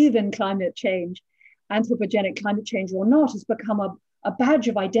believe in climate change, anthropogenic climate change or not, has become a badge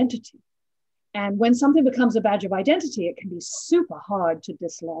of identity. And when something becomes a badge of identity, it can be super hard to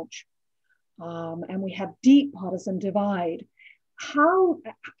dislodge. And we have deep partisan divide. How,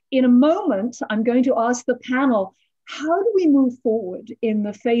 in a moment, I'm going to ask the panel, how do we move forward in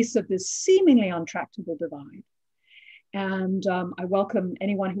the face of this seemingly untractable divide? And I welcome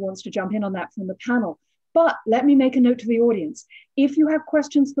anyone who wants to jump in on that from the panel. But let me make a note to the audience. If you have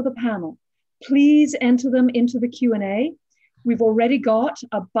questions for the panel, please enter them into the Q&A. We've already got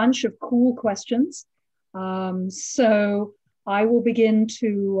a bunch of cool questions. So I will begin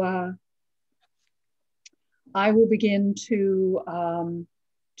to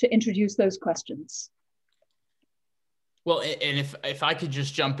introduce those questions. Well, and if I could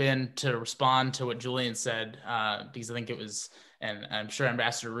just jump in to respond to what Julian said, because I think it was, and I'm sure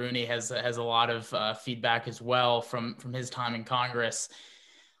Ambassador Rooney has a lot of feedback as well from his time in Congress.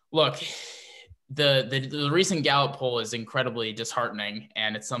 Look, the recent Gallup poll is incredibly disheartening,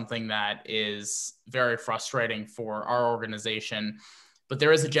 and it's something that is very frustrating for our organization. But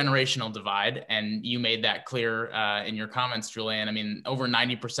there is a generational divide, and you made that clear in your comments, Julian. I mean, over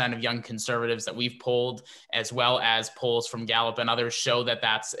 90% of young conservatives that we've polled, as well as polls from Gallup and others, show that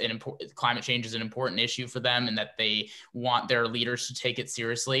climate change is an important issue for them and that they want their leaders to take it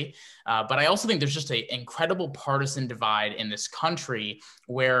seriously. But I also think there's just an incredible partisan divide in this country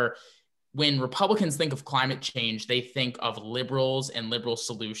where when Republicans think of climate change, they think of liberals and liberal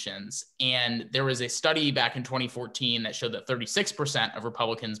solutions. And there was a study back in 2014 that showed that 36% of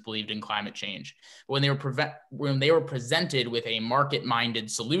Republicans believed in climate change. But when they were presented with a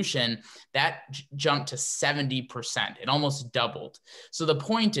market-minded solution, that jumped to 70%. It almost doubled. So the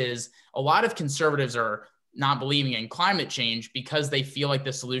point is, a lot of conservatives are not believing in climate change because they feel like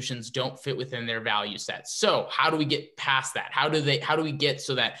the solutions don't fit within their value set. So how do we get past that? How do we get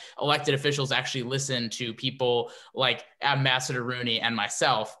so that elected officials actually listen to people like Ambassador Rooney and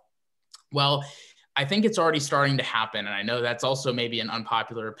myself? Well, I think it's already starting to happen. And I know that's also maybe an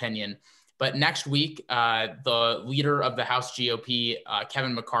unpopular opinion, but next week, the leader of the House GOP,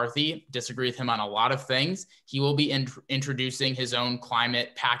 Kevin McCarthy, disagree with him on a lot of things. He will be introducing his own climate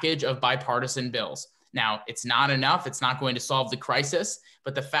package of bipartisan bills. Now, it's not enough. It's not going to solve the crisis.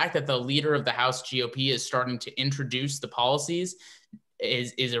 But the fact that the leader of the House GOP is starting to introduce the policies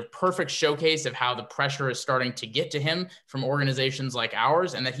is a perfect showcase of how the pressure is starting to get to him from organizations like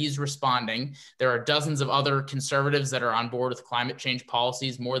ours, and that he's responding. There are dozens of other conservatives that are on board with climate change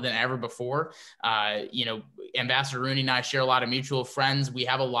policies more than ever before. You know, Ambassador Rooney and I share a lot of mutual friends. We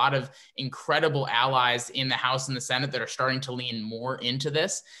have a lot of incredible allies in the House and the Senate that are starting to lean more into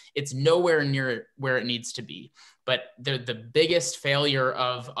this. It's nowhere near where it needs to be. But the biggest failure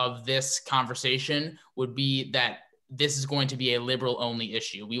of this conversation would be that this is going to be a liberal-only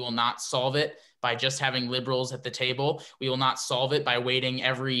issue. We will not solve it by just having liberals at the table. We will not solve it by waiting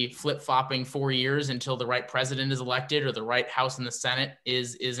every flip-flopping 4 years until the right president is elected or the right House and the Senate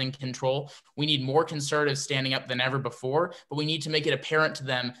is in control. We need more conservatives standing up than ever before, but we need to make it apparent to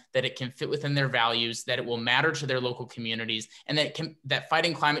them that it can fit within their values, that it will matter to their local communities, and that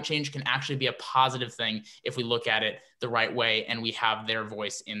fighting climate change can actually be a positive thing if we look at it the right way and we have their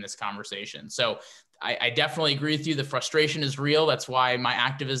voice in this conversation. So I definitely agree with you. The frustration is real. That's why my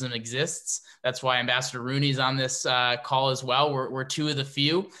activism exists. That's why Ambassador Rooney's on this call as well. We're two of the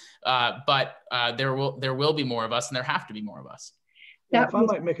few, but there will be more of us, and there have to be more of us. Yeah, if I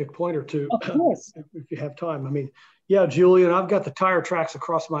might make a point or two, of course, if you have time. I mean, yeah, Julian, I've got the tire tracks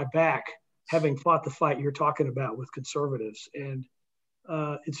across my back, having fought the fight you're talking about with conservatives, and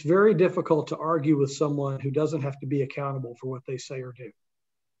it's very difficult to argue with someone who doesn't have to be accountable for what they say or do.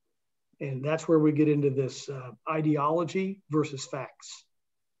 And that's where we get into this ideology versus facts.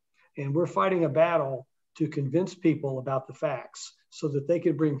 And we're fighting a battle to convince people about the facts so that they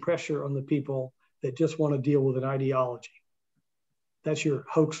can bring pressure on the people that just want to deal with an ideology. That's your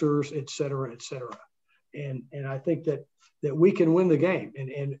hoaxers, et cetera, et cetera. And I think that we can win the game.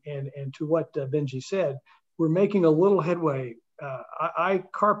 And to what Benji said, we're making a little headway. I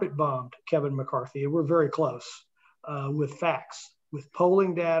carpet bombed Kevin McCarthy. We're very close with facts, with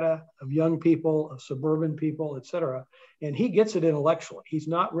polling data of young people, of suburban people, et cetera. And he gets it intellectually. He's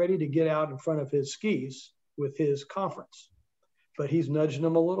not ready to get out in front of his skis with his conference, but he's nudging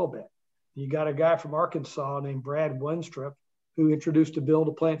them a little bit. You got a guy from Arkansas named Brad Wenstrup who introduced a bill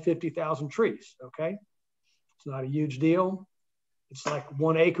to plant 50,000 trees, okay? It's not a huge deal. It's like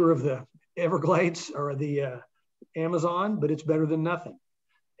 1 acre of the Everglades or the Amazon, but it's better than nothing.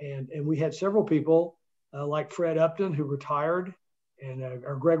 And we had several people like Fred Upton, who retired, and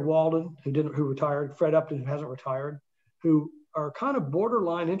or Greg Walden, who retired, Fred Upton, who hasn't retired, who are kind of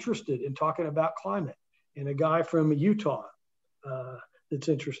borderline interested in talking about climate, and a guy from Utah that's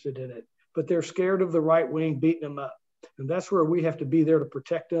interested in it, but they're scared of the right wing beating them up. And that's where we have to be there to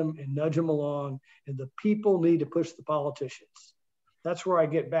protect them and nudge them along. And the people need to push the politicians. That's where I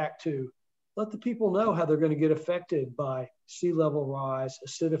get back to let the people know how they're going to get affected by sea level rise,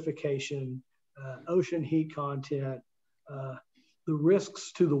 acidification, ocean heat content, the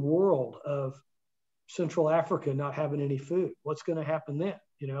risks to the world of Central Africa not having any food. What's going to happen then?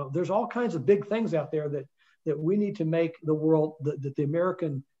 You know, there's all kinds of big things out there that we need to make the world, that the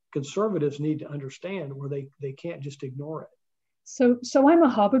American conservatives need to understand, where they can't just ignore it. So I'm a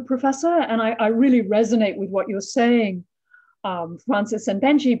Harvard professor, and I really resonate with what you're saying, Francis and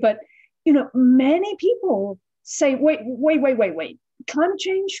Benji. But you know, many people say, wait, climate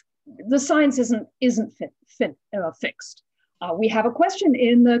change, the science isn't fixed. We have a question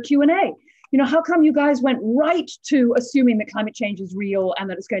in the Q&A. You know, how come you guys went right to assuming that climate change is real and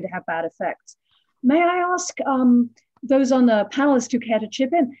that it's going to have bad effects? May I ask those on the panelists who care to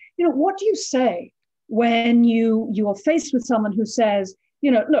chip in, you know, what do you say when you are faced with someone who says, you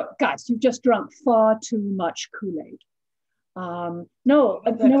know, look, guys, you've just drunk far too much Kool-Aid? Noël,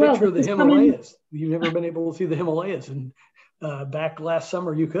 picture of the Himalayas. You've never been able to see the Himalayas, and back last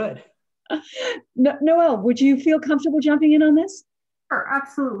summer you could. Noël, would you feel comfortable jumping in on this? Sure,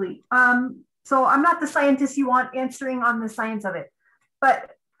 absolutely. So I'm not the scientist you want answering on the science of it,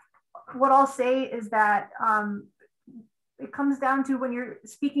 but what I'll say is that it comes down to when you're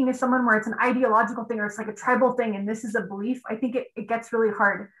speaking to someone where it's an ideological thing or it's like a tribal thing and this is a belief, I think it gets really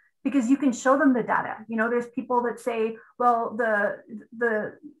hard because you can show them the data. You know, there's people that say, well,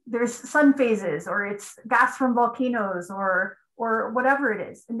 there's sun phases or it's gas from volcanoes or whatever it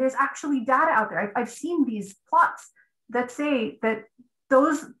is. And there's actually data out there. I've seen these plots that say that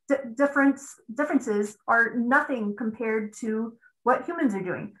those differences are nothing compared to what humans are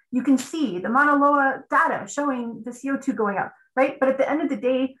doing. You can see the Mauna Loa data showing the CO2 going up, right? But at the end of the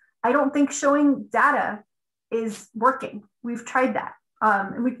day, I don't think showing data is working. We've tried that,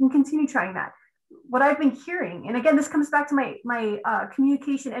 and we can continue trying that. What I've been hearing, and again, this comes back to my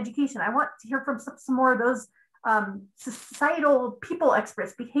communication education. I want to hear from some more of those societal people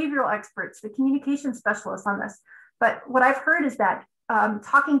experts, behavioral experts, the communication specialists on this. But what I've heard is that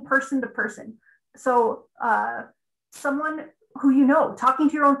talking person to person. So someone who you know, talking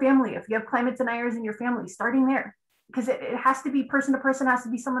to your own family, if you have climate deniers in your family, starting there, because it has to be person to person, has to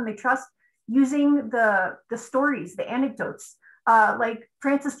be someone they trust, using the stories, the anecdotes. Like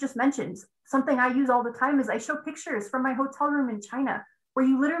Francis just mentioned, something I use all the time is I show pictures from my hotel room in China where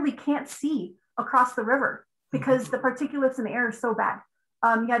you literally can't see across the river because the particulates in the air are so bad.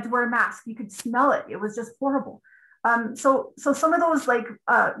 You had to wear a mask, you could smell it. It was just horrible. So some of those like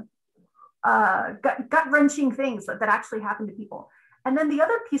gut-wrenching things that actually happen to people. And then the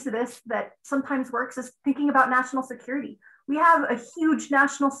other piece of this that sometimes works is thinking about national security. We have a huge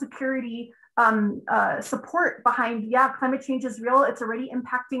national security support behind, yeah, climate change is real. It's already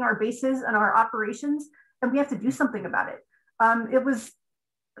impacting our bases and our operations, and we have to do something about it.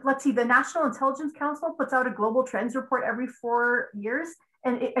 Let's see, the National Intelligence Council puts out a global trends report every 4 years.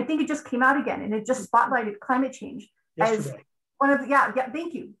 And I think it just came out again, and it just spotlighted climate change as one of the,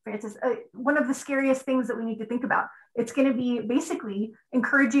 thank you, Francis. One of the scariest things that we need to think about. It's going to be basically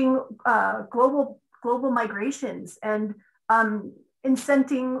encouraging global migrations and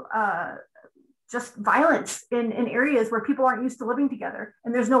incenting just violence in areas where people aren't used to living together,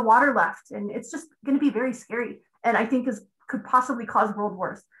 and there's no water left, and it's just going to be very scary, and I think could possibly cause world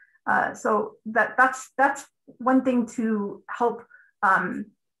wars. So that's one thing to help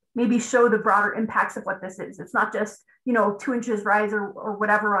maybe show the broader impacts of what this is. It's not just, 2 inches rise or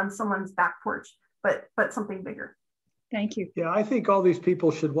whatever on someone's back porch, but something bigger. Thank you. Yeah, I think all these people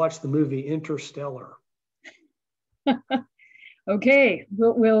should watch the movie Interstellar. Okay,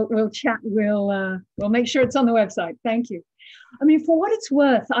 we'll chat. We'll make sure it's on the website. Thank you. I mean, for what it's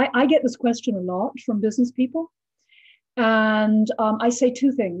worth, I get this question a lot from business people, and I say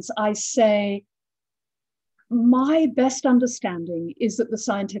two things. I say, My best understanding is that the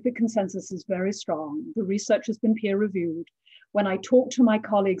scientific consensus is very strong. The research has been peer reviewed. When I talk to my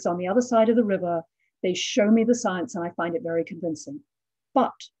colleagues on the other side of the river, they show me the science and I find it very convincing.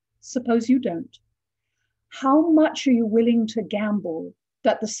 But suppose you don't. How much are you willing to gamble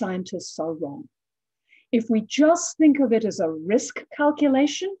that the scientists are wrong? If we just think of it as a risk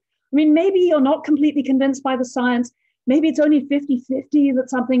calculation, I mean, maybe you're not completely convinced by the science. Maybe it's only 50-50 that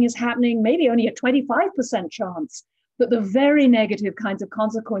something is happening, maybe only a 25% chance that the very negative kinds of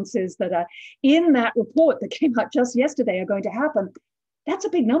consequences that are in that report that came out just yesterday are going to happen. That's a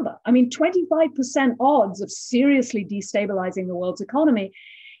big number. I mean, 25% odds of seriously destabilizing the world's economy.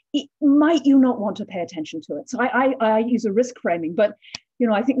 Might you not want to pay attention to it? So I use a risk framing, but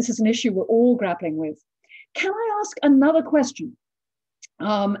I think this is an issue we're all grappling with. Can I ask another question?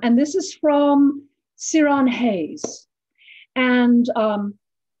 And this is from Siran Hayes. And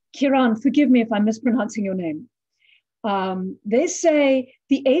Kiran, forgive me if I'm mispronouncing your name. They say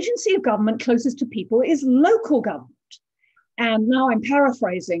the agency of government closest to people is local government. And now I'm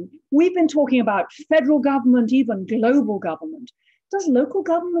paraphrasing. We've been talking about federal government, even global government. Does local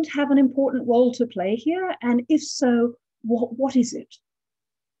government have an important role to play here? And if so, what is it?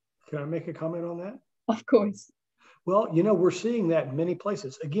 Can I make a comment on that? Of course. Well, we're seeing that in many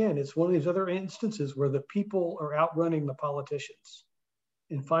places. Again, it's one of these other instances where the people are outrunning the politicians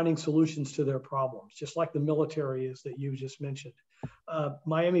in finding solutions to their problems, just like the military is that you just mentioned.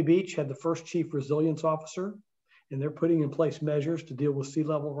 Miami Beach had the first chief resilience officer, and they're putting in place measures to deal with sea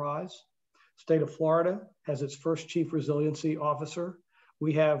level rise. State of Florida has its first chief resiliency officer.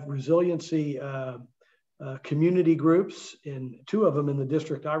 We have resiliency community groups, in 2 of them in the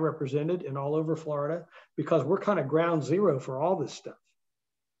district I represented and all over Florida, because we're kind of ground zero for all this stuff.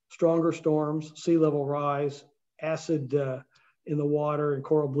 Stronger storms, sea level rise, acid in the water and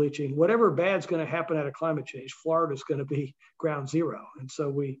coral bleaching, whatever bad's going to happen out of climate change, Florida is going to be ground zero. And so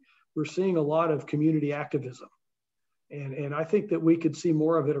we're seeing a lot of community activism. And I think that we could see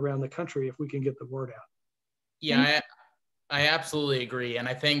more of it around the country if we can get the word out. Yeah, I absolutely agree. And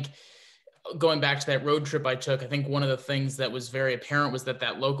I think going back to that road trip I took, I think one of the things that was very apparent was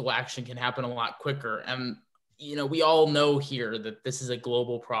that local action can happen a lot quicker. And, we all know here that this is a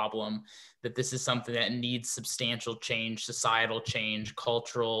global problem, that this is something that needs substantial change, societal change,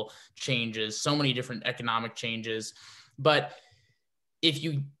 cultural changes, so many different economic changes. But if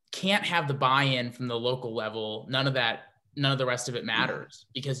you can't have the buy-in from the local level, none of the rest of it matters,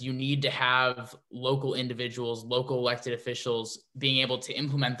 because you need to have local individuals, local elected officials being able to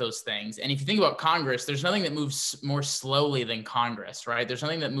implement those things. And if you think about Congress, there's nothing that moves more slowly than Congress, right? There's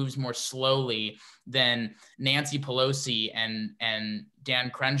nothing that moves more slowly than Nancy Pelosi and Dan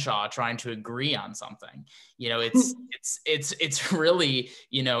Crenshaw trying to agree on something. It's really,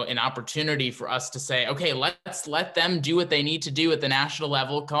 an opportunity for us to say, okay, let's let them do what they need to do at the national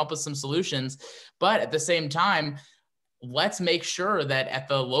level, come up with some solutions. But at the same time, let's make sure that at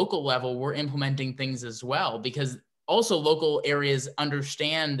the local level, we're implementing things as well, because also local areas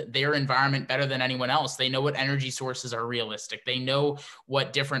understand their environment better than anyone else. They know what energy sources are realistic. They know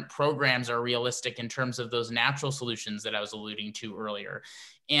what different programs are realistic in terms of those natural solutions that I was alluding to earlier.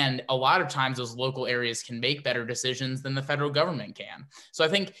 And a lot of times those local areas can make better decisions than the federal government can. So I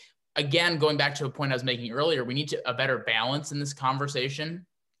think, again, going back to a point I was making earlier, we need a better balance in this conversation.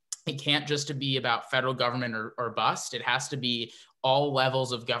 It can't just be about federal government or bust. It has to be all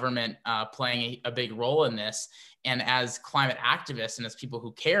levels of government playing a big role in this. And as climate activists and as people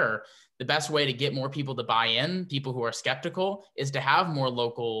who care, the best way to get more people to buy in, people who are skeptical, is to have more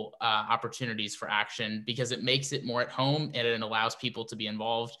local opportunities for action, because it makes it more at home and it allows people to be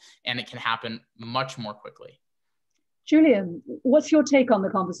involved, and it can happen much more quickly. Julian, what's your take on the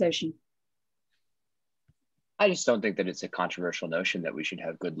conversation? I just don't think that it's a controversial notion that we should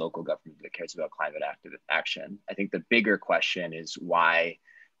have good local government that cares about climate action. I think the bigger question is why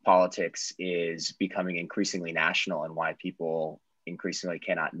politics is becoming increasingly national and why people increasingly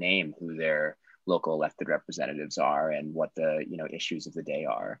cannot name who their local elected representatives are and what the issues of the day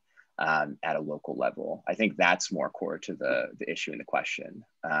are at a local level. I think that's more core to the issue and the question.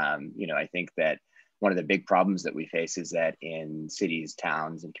 I think that one of the big problems that we face is that in cities,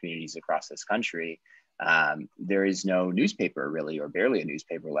 towns, and communities across this country, there is no newspaper really, or barely a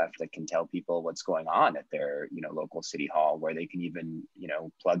newspaper left that can tell people what's going on at their, local city hall, where they can even,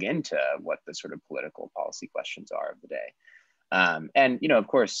 plug into what the sort of political policy questions are of the day. And, of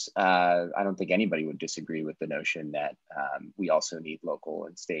course, I don't think anybody would disagree with the notion that we also need local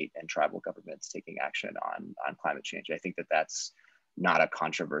and state and tribal governments taking action on climate change. I think that that's not a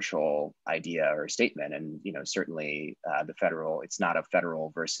controversial idea or statement. And, certainly it's not a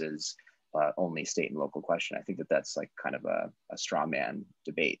federal versus only state and local question. I think that that's like kind of a straw man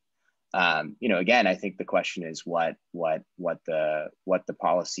debate. You know, again, I think the question is what the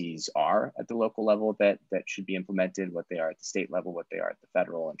policies are at the local level that should be implemented, what they are at the state level, what they are at the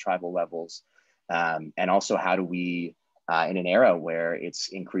federal and tribal levels, and also how do we, in an era where it's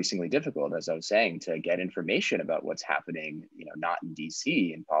increasingly difficult, as I was saying, to get information about what's happening, you know, not in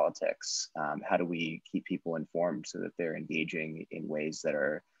DC in politics, how do we keep people informed so that they're engaging in ways that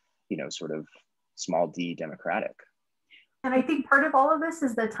are, you know, sort of small d democratic? And I think part of all of this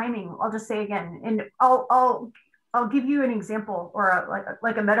is the timing. I'll just say again, and I'll give you an example or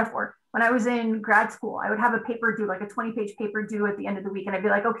like a metaphor. When I was in grad school, I would have a paper due, like a 20-page paper due at the end of the week. And I'd be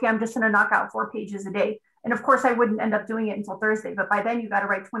like, okay, I'm just going to knock out 4 pages a day. And of course, I wouldn't end up doing it until Thursday. But by then, you got to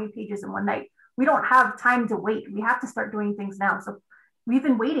write 20 pages in one night. We don't have time to wait. We have to start doing things now. So we've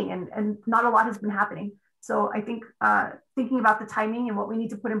been waiting and not a lot has been happening. So I think thinking about the timing and what we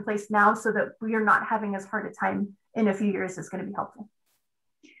need to put in place now so that we are not having as hard a time in a few years is going to be helpful.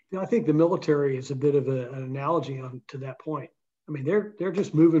 You know, I think the military is a bit of an analogy to that point. I mean, they're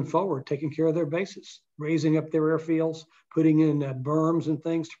just moving forward, taking care of their bases, raising up their airfields, putting in berms and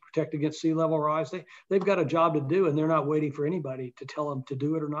things to protect against sea level rise. They've got a job to do, and they're not waiting for anybody to tell them to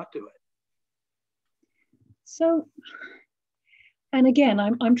do it or not do it. So, and again,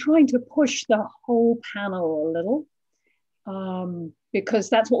 I'm trying to push the whole panel a little. Because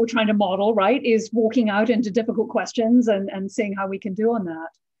that's what we're trying to model, right? Is walking out into difficult questions and seeing how we can do on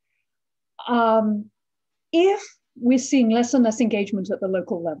that. If we're seeing less and less engagement at the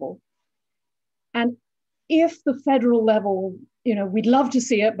local level, and if the federal level, you know, we'd love to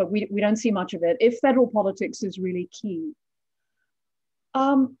see it, but we don't see much of it. If federal politics is really key,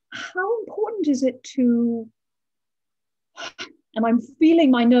 how important is it to, and I'm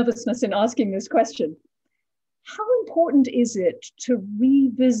feeling my nervousness in asking this question, how important is it to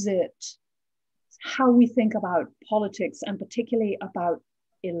revisit how we think about politics and particularly about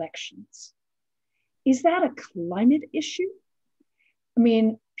elections? Is that a climate issue? I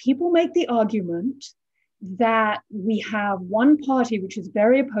mean, people make the argument that we have one party which is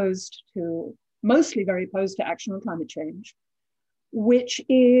mostly very opposed to action on climate change, which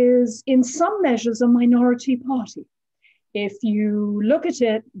is in some measures a minority party. If you look at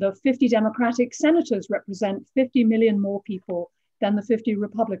it, the 50 Democratic senators represent 50 million more people than the 50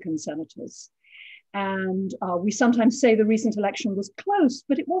 Republican senators. And we sometimes say the recent election was close,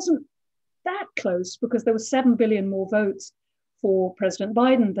 but it wasn't that close because there were 7 billion more votes for President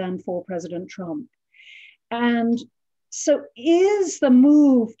Biden than for President Trump. And so is the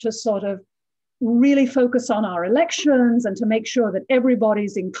move to sort of really focus on our elections and to make sure that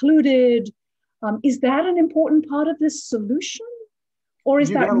everybody's included, is that an important part of this solution? Or is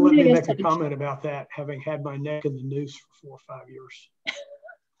that really let me make a comment about that, having had my neck in the noose for 4 or 5 years.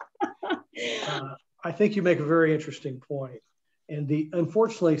 I think you make a very interesting point. And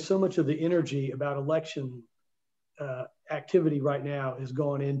unfortunately, so much of the energy about election activity right now is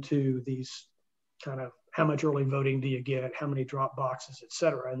going into these kind of how much early voting do you get, how many drop boxes, et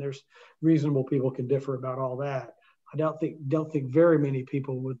cetera. And there's reasonable people can differ about all that. I don't think very many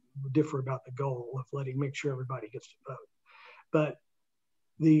people would differ about the goal of make sure everybody gets to vote. But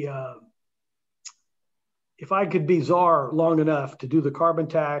if I could be czar long enough to do the carbon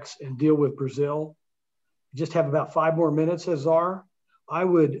tax and deal with Brazil, just have about 5 more minutes as czar, I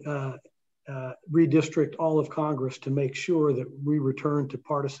would redistrict all of Congress to make sure that we return to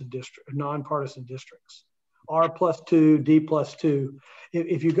nonpartisan districts, R+2, D+2.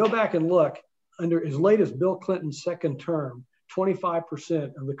 If you go back and look, under as late as Bill Clinton's second term,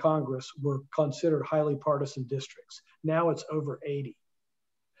 25% of the Congress were considered highly partisan districts. Now it's over 80.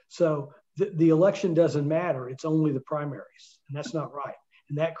 So the election doesn't matter. It's only the primaries, and that's not right.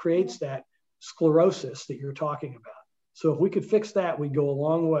 And that creates that sclerosis that you're talking about. So if we could fix that, we'd go a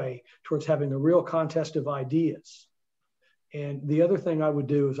long way towards having a real contest of ideas. And the other thing I would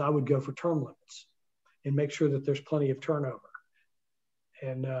do is I would go for term limits and make sure that there's plenty of turnover.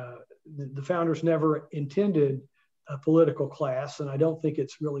 And the founders never intended a political class, and I don't think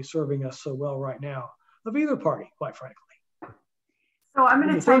it's really serving us so well right now, of either party, quite frankly. So I'm going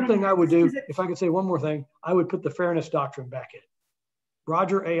to. The third thing I would do, if I could say one more thing, I would put the fairness doctrine back in.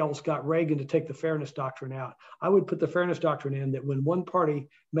 Roger Ailes got Reagan to take the fairness doctrine out. I would put the fairness doctrine in that when one party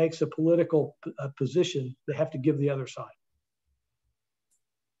makes a political position, they have to give the other side.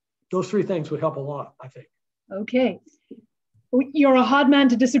 Those 3 things would help a lot, I think. Okay. You're a hard man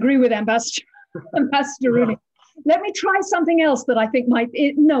to disagree with, Ambassador Rooney. Yeah. Let me try something else that I think might,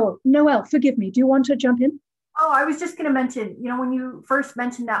 Noël, forgive me. Do you want to jump in? Oh, I was just going to mention, when you first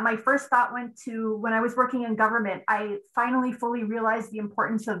mentioned that, my first thought went to when I was working in government, I finally fully realized the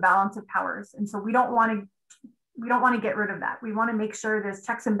importance of balance of powers. And so we don't want to get rid of that. We want to make sure there's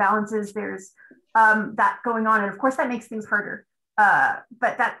checks and balances, there's that going on. And of course that makes things harder,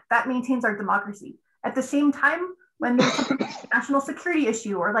 but that maintains our democracy. At the same time, when there's a national security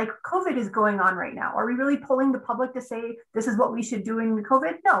issue or like COVID is going on right now, are we really polling the public to say this is what we should do in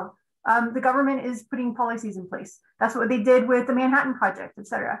COVID? No. The government is putting policies in place. That's what they did with the Manhattan Project, et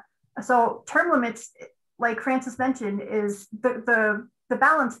cetera. So term limits, like Francis mentioned, is the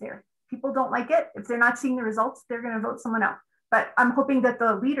balance there. People don't like it. If they're not seeing the results, they're going to vote someone out. But I'm hoping that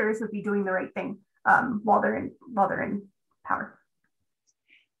the leaders would be doing the right thing while they're in power.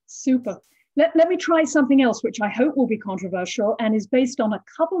 Super. Let me try something else, which I hope will be controversial and is based on a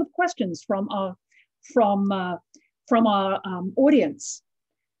couple of questions from our audience.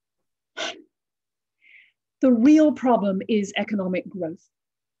 The real problem is economic growth.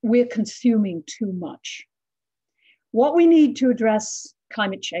 We're consuming too much. What we need to address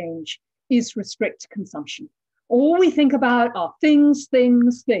climate change is restrict consumption. All we think about are things,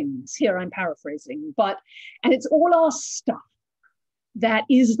 things, things. Here I'm paraphrasing, and it's all our stuff that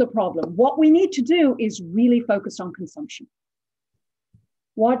is the problem. What we need to do is really focus on consumption.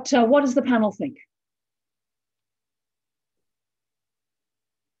 What does the panel think?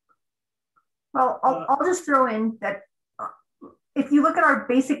 Well, I'll just throw in that if you look at our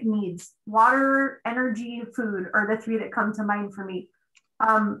basic needs, water, energy, food are the three that come to mind for me.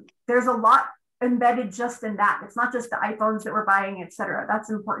 There's a lot embedded just in that. It's not just the iPhones that we're buying, et cetera. That's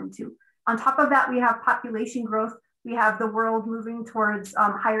important too. On top of that, we have population growth. We have the world moving towards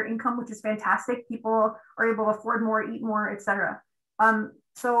higher income, which is fantastic. People are able to afford more, eat more, et cetera.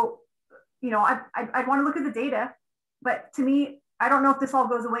 So, I'd want to look at the data, but to me, I don't know if this all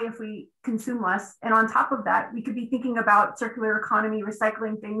goes away if we consume less. And on top of that, we could be thinking about circular economy,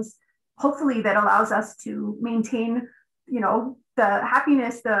 recycling things, hopefully that allows us to maintain, the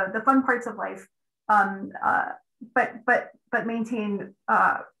happiness, the fun parts of life, but maintain,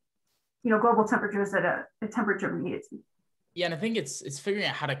 global temperatures at a temperature we need it to. Yeah, and I think it's figuring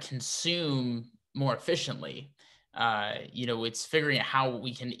out how to consume more efficiently. It's figuring out how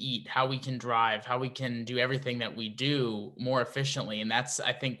we can eat, how we can drive, how we can do everything that we do more efficiently. And that's,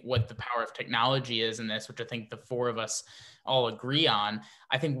 I think, what the power of technology is in this, which I think the four of us all agree on.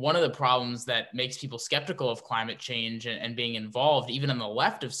 I think one of the problems that makes people skeptical of climate change and being involved, even on the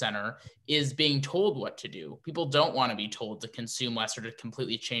left of center, is being told what to do. People don't want to be told to consume less or to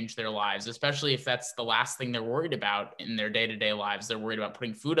completely change their lives, especially if that's the last thing they're worried about in their day-to-day lives. They're worried about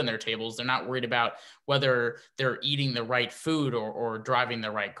putting food on their tables. They're not worried about whether they're eating the right food or driving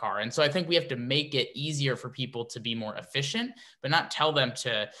the right car. And so I think we have to make it easier for people to be more efficient, but not tell them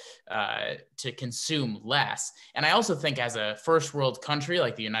to consume less. And I also think as a first world country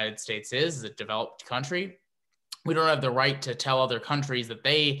like the United States is, a developed country, we don't have the right to tell other countries that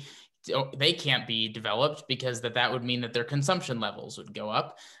they can't be developed, because that would mean that their consumption levels would go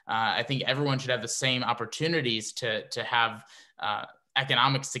up. I think everyone should have the same opportunities to have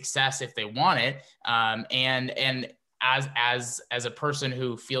economic success if they want it. And as a person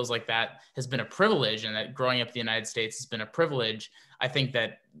who feels like that has been a privilege, and that growing up in the United States has been a privilege, I think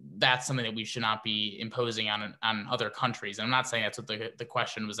that's something that we should not be imposing on other countries. And I'm not saying that's what the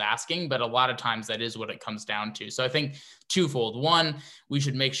question was asking, but a lot of times that is what it comes down to. So I think twofold. One, we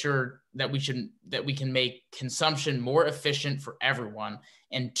should make sure that we can make consumption more efficient for everyone.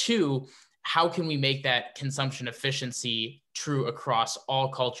 And two, how can we make that consumption efficiency true across all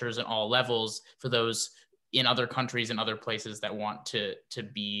cultures and all levels for those in other countries and other places that want to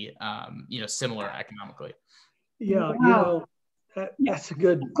be similar economically? Yeah, wow. That's a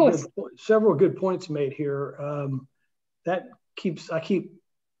good several good points made here. I keep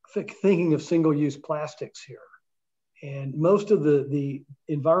thinking of single-use plastics here, and most of the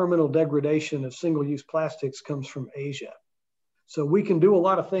environmental degradation of single-use plastics comes from Asia. So we can do a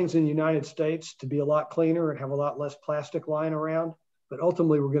lot of things in the United States to be a lot cleaner and have a lot less plastic lying around, but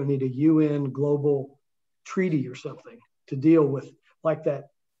ultimately we're going to need a UN global treaty or something to deal with, like that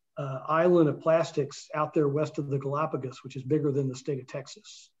island of plastics out there west of the Galapagos, which is bigger than the state of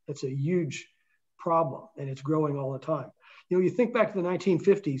Texas. It's a huge problem, and it's growing all the time. You think back to the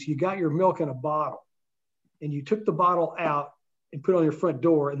 1950s, you got your milk in a bottle, and you took the bottle out and put it on your front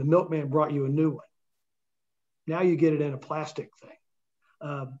door, and the milkman brought you a new one. Now you get it in a plastic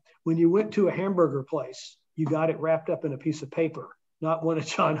thing. When you went to a hamburger place, you got it wrapped up in a piece of paper, not one of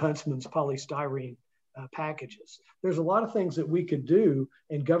John Huntsman's polystyrene packages. There's a lot of things that we could do,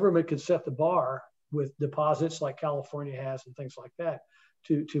 and government could set the bar with deposits like California has and things like that,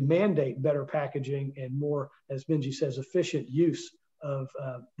 to mandate better packaging and more, as Benji says, efficient use of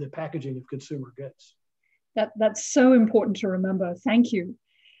the packaging of consumer goods. That's so important to remember. Thank you.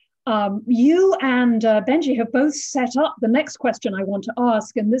 You and Benji have both set up the next question I want to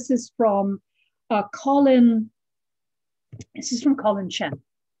ask, and this is from Colin. This is from Colin Chen.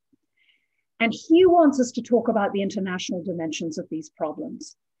 And he wants us to talk about the international dimensions of these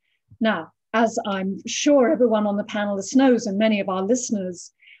problems. Now, as I'm sure everyone on the panelists knows, and many of our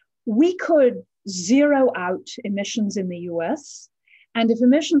listeners, we could zero out emissions in the US. And if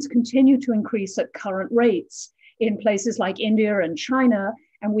emissions continue to increase at current rates in places like India and China,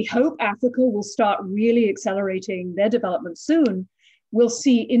 and we hope Africa will start really accelerating their development soon, we'll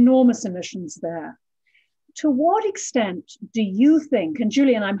see enormous emissions there. To what extent do you think, and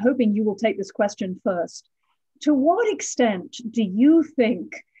Julian, I'm hoping you will take this question first, to what extent do you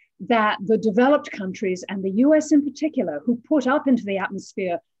think that the developed countries, and the US in particular, who put up into the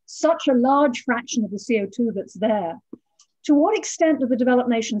atmosphere such a large fraction of the CO2 that's there, to what extent do the developed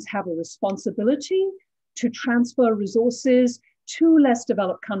nations have a responsibility to transfer resources to less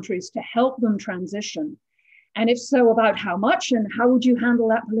developed countries to help them transition? And if so, about how much, and how would you handle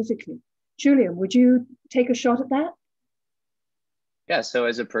that politically? Julian, would you take a shot at that? Yeah, so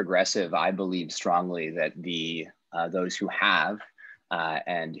as a progressive, I believe strongly that those who have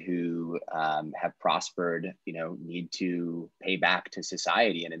and who have prospered, need to pay back to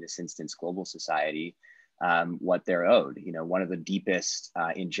society, and in this instance, global society, what they're owed. One of the deepest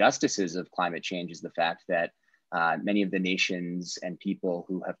injustices of climate change is the fact that many of the nations and people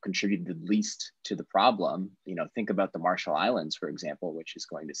who have contributed the least to the problem, think about the Marshall Islands, for example, which is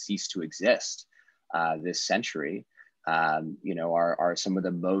going to cease to exist this century, are some of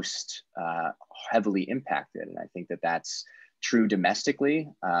the most heavily impacted. And I think that that's true domestically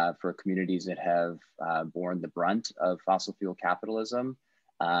for communities that have borne the brunt of fossil fuel capitalism.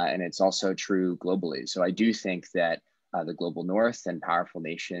 And it's also true globally. So I do think that the global north and powerful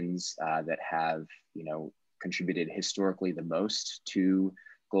nations that have, contributed historically the most to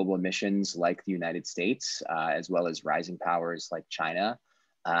global emissions, like the United States, as well as rising powers like China,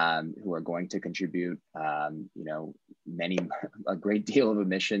 who are going to contribute, a great deal of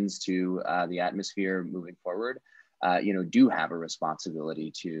emissions to the atmosphere moving forward, do have a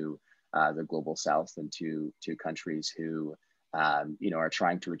responsibility to the global south and to countries who, are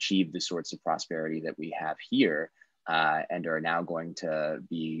trying to achieve the sorts of prosperity that we have here, and are now going to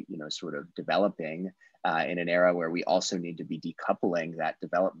be, sort of developing in an era where we also need to be decoupling that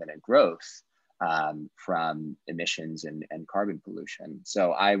development and growth from emissions and carbon pollution.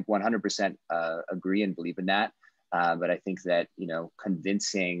 So I 100% agree and believe in that. But I think that,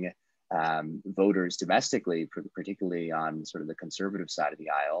 convincing voters domestically, particularly on sort of the conservative side of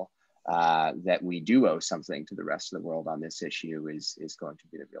the aisle, that we do owe something to the rest of the world on this issue is going to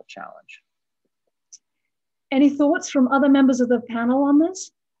be the real challenge. Any thoughts from other members of the panel on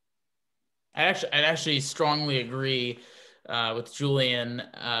this? I'd actually strongly agree with Julian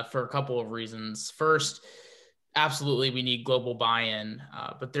for a couple of reasons. First, absolutely, we need global buy-in,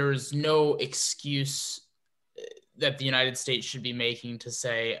 but there is no excuse that the United States should be making to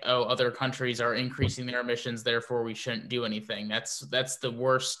say, oh, other countries are increasing their emissions, therefore we shouldn't do anything. That's the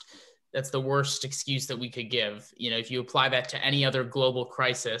worst excuse that we could give. If you apply that to any other global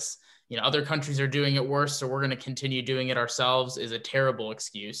crisis, other countries are doing it worse, so we're going to continue doing it ourselves, is a terrible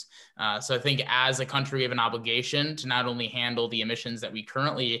excuse. So I think as a country, we have an obligation to not only handle the emissions that we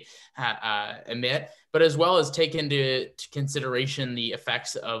currently emit, but as well as take into consideration the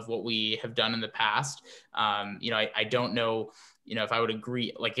effects of what we have done in the past. I don't know, if I would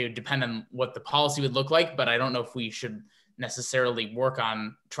agree, like it would depend on what the policy would look like, but I don't know if we should necessarily work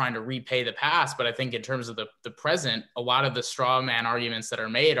on trying to repay the past. But I think in terms of the present, a lot of the straw man arguments that are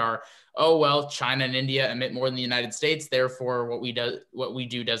made are, oh, well, China and India emit more than the United States, therefore what we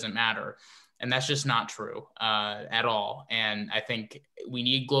do doesn't matter. And that's just not true at all. And I think we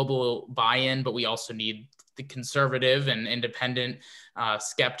need global buy-in, but we also need the conservative and independent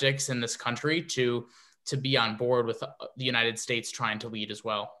skeptics in this country to be on board with the United States trying to lead as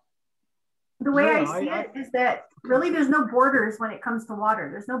well. The way I see it is that really there's no borders when it comes to water.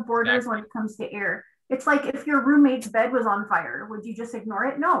 There's no borders when it comes to air. It's like if your roommate's bed was on fire, would you just ignore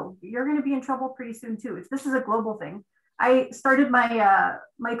it? No, you're going to be in trouble pretty soon too. This is a global thing. I started my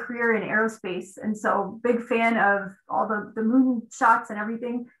my career in aerospace, and so big fan of all the moon shots and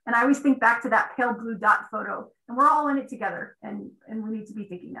everything. And I always think back to that pale blue dot photo, and we're all in it together, and we need to be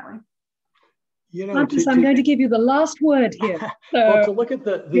thinking that way. Marcus, I'm going to give you the last word here. So well, to look at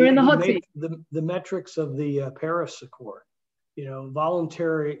you're in the hot seat. The metrics of the Paris Accord,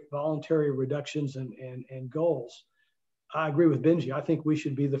 voluntary reductions and goals. I agree with Benji. I think we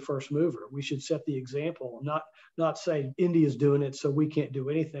should be the first mover. We should set the example, not say India's doing it, so we can't do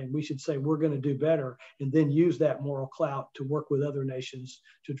anything. We should say we're going to do better, and then use that moral clout to work with other nations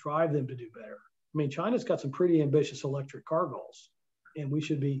to drive them to do better. I mean, China's got some pretty ambitious electric car goals, and we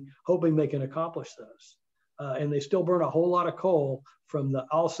should be hoping they can accomplish those. And they still burn a whole lot of coal from the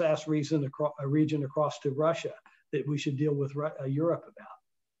Alsace region across to Russia that we should deal with Europe about.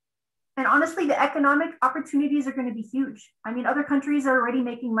 And honestly, the economic opportunities are going to be huge. I mean, other countries are already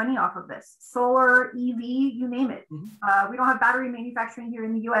making money off of this. Solar, EV, you name it. Mm-hmm. We don't have battery manufacturing here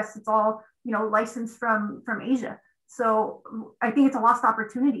in the US. It's all, you know, licensed from Asia. So I think it's a lost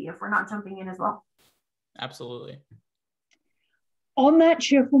opportunity if we're not jumping in as well. Absolutely. On that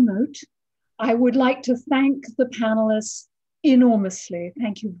cheerful note, I would like to thank the panelists enormously.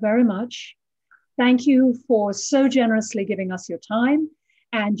 Thank you very much. Thank you for so generously giving us your time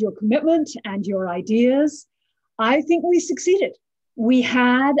and your commitment and your ideas. I think we succeeded. We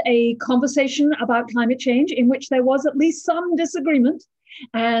had a conversation about climate change in which there was at least some disagreement,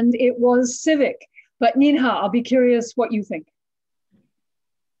 and it was civic. But Ninha, I'll be curious what you think.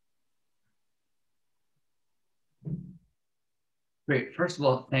 Great. First of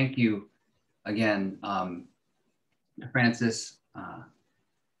all, thank you again, Francis,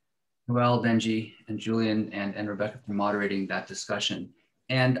 Noël, Benji, and Julian, and Rebecca for moderating that discussion.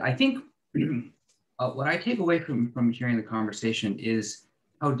 And I think what I take away from hearing the conversation is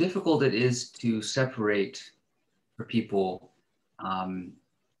how difficult it is to separate for people, I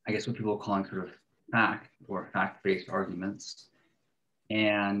guess what people are calling sort of fact or fact-based arguments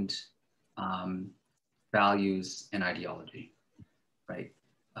and values and ideology, right?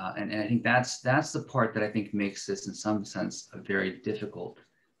 And I think that's the part that I think makes this in some sense a very difficult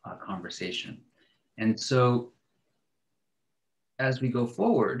conversation. And so as we go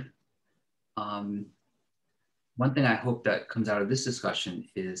forward, one thing I hope that comes out of this discussion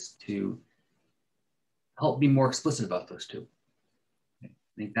is to help be more explicit about those two. I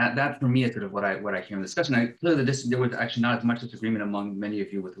think that for me is sort of what I hear in the discussion. Clearly there was actually not as much disagreement among many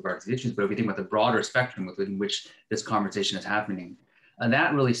of you with regards to the issues, but if we think about the broader spectrum within which this conversation is happening,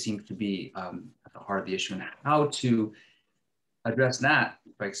 that really seems to be at the heart of the issue, and how to address that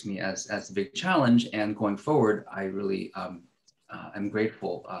strikes me as a big challenge. And going forward, I really I'm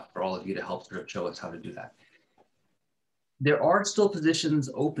grateful for all of you to help sort of show us how to do that. There are still positions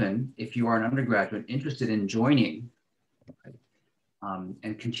open if you are an undergraduate interested in joining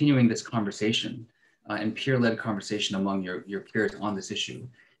and continuing this conversation and peer-led conversation among your peers on this issue.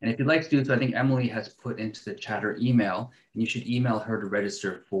 And if you'd like to do so, I think Emily has put into the chatter email, and you should email her to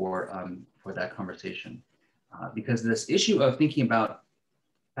register for that conversation. Because this issue of thinking about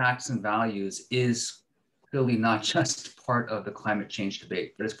facts and values is clearly not just part of the climate change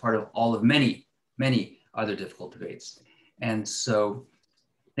debate, but it's part of all of many, many other difficult debates. And so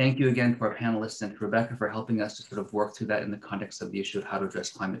thank you again to our panelists and to Rebecca for helping us to sort of work through that in the context of the issue of how to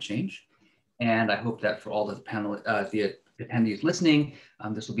address climate change. And I hope that for all the the attendees listening,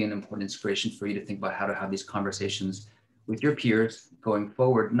 this will be an important inspiration for you to think about how to have these conversations with your peers going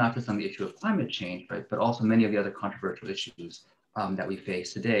forward, not just on the issue of climate change, right, but also many of the other controversial issues that we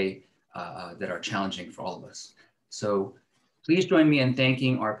face today that are challenging for all of us. So please join me in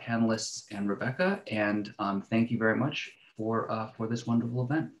thanking our panelists and Rebecca, and thank you very much for this wonderful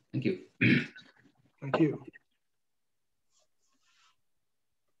event. Thank you. Thank you.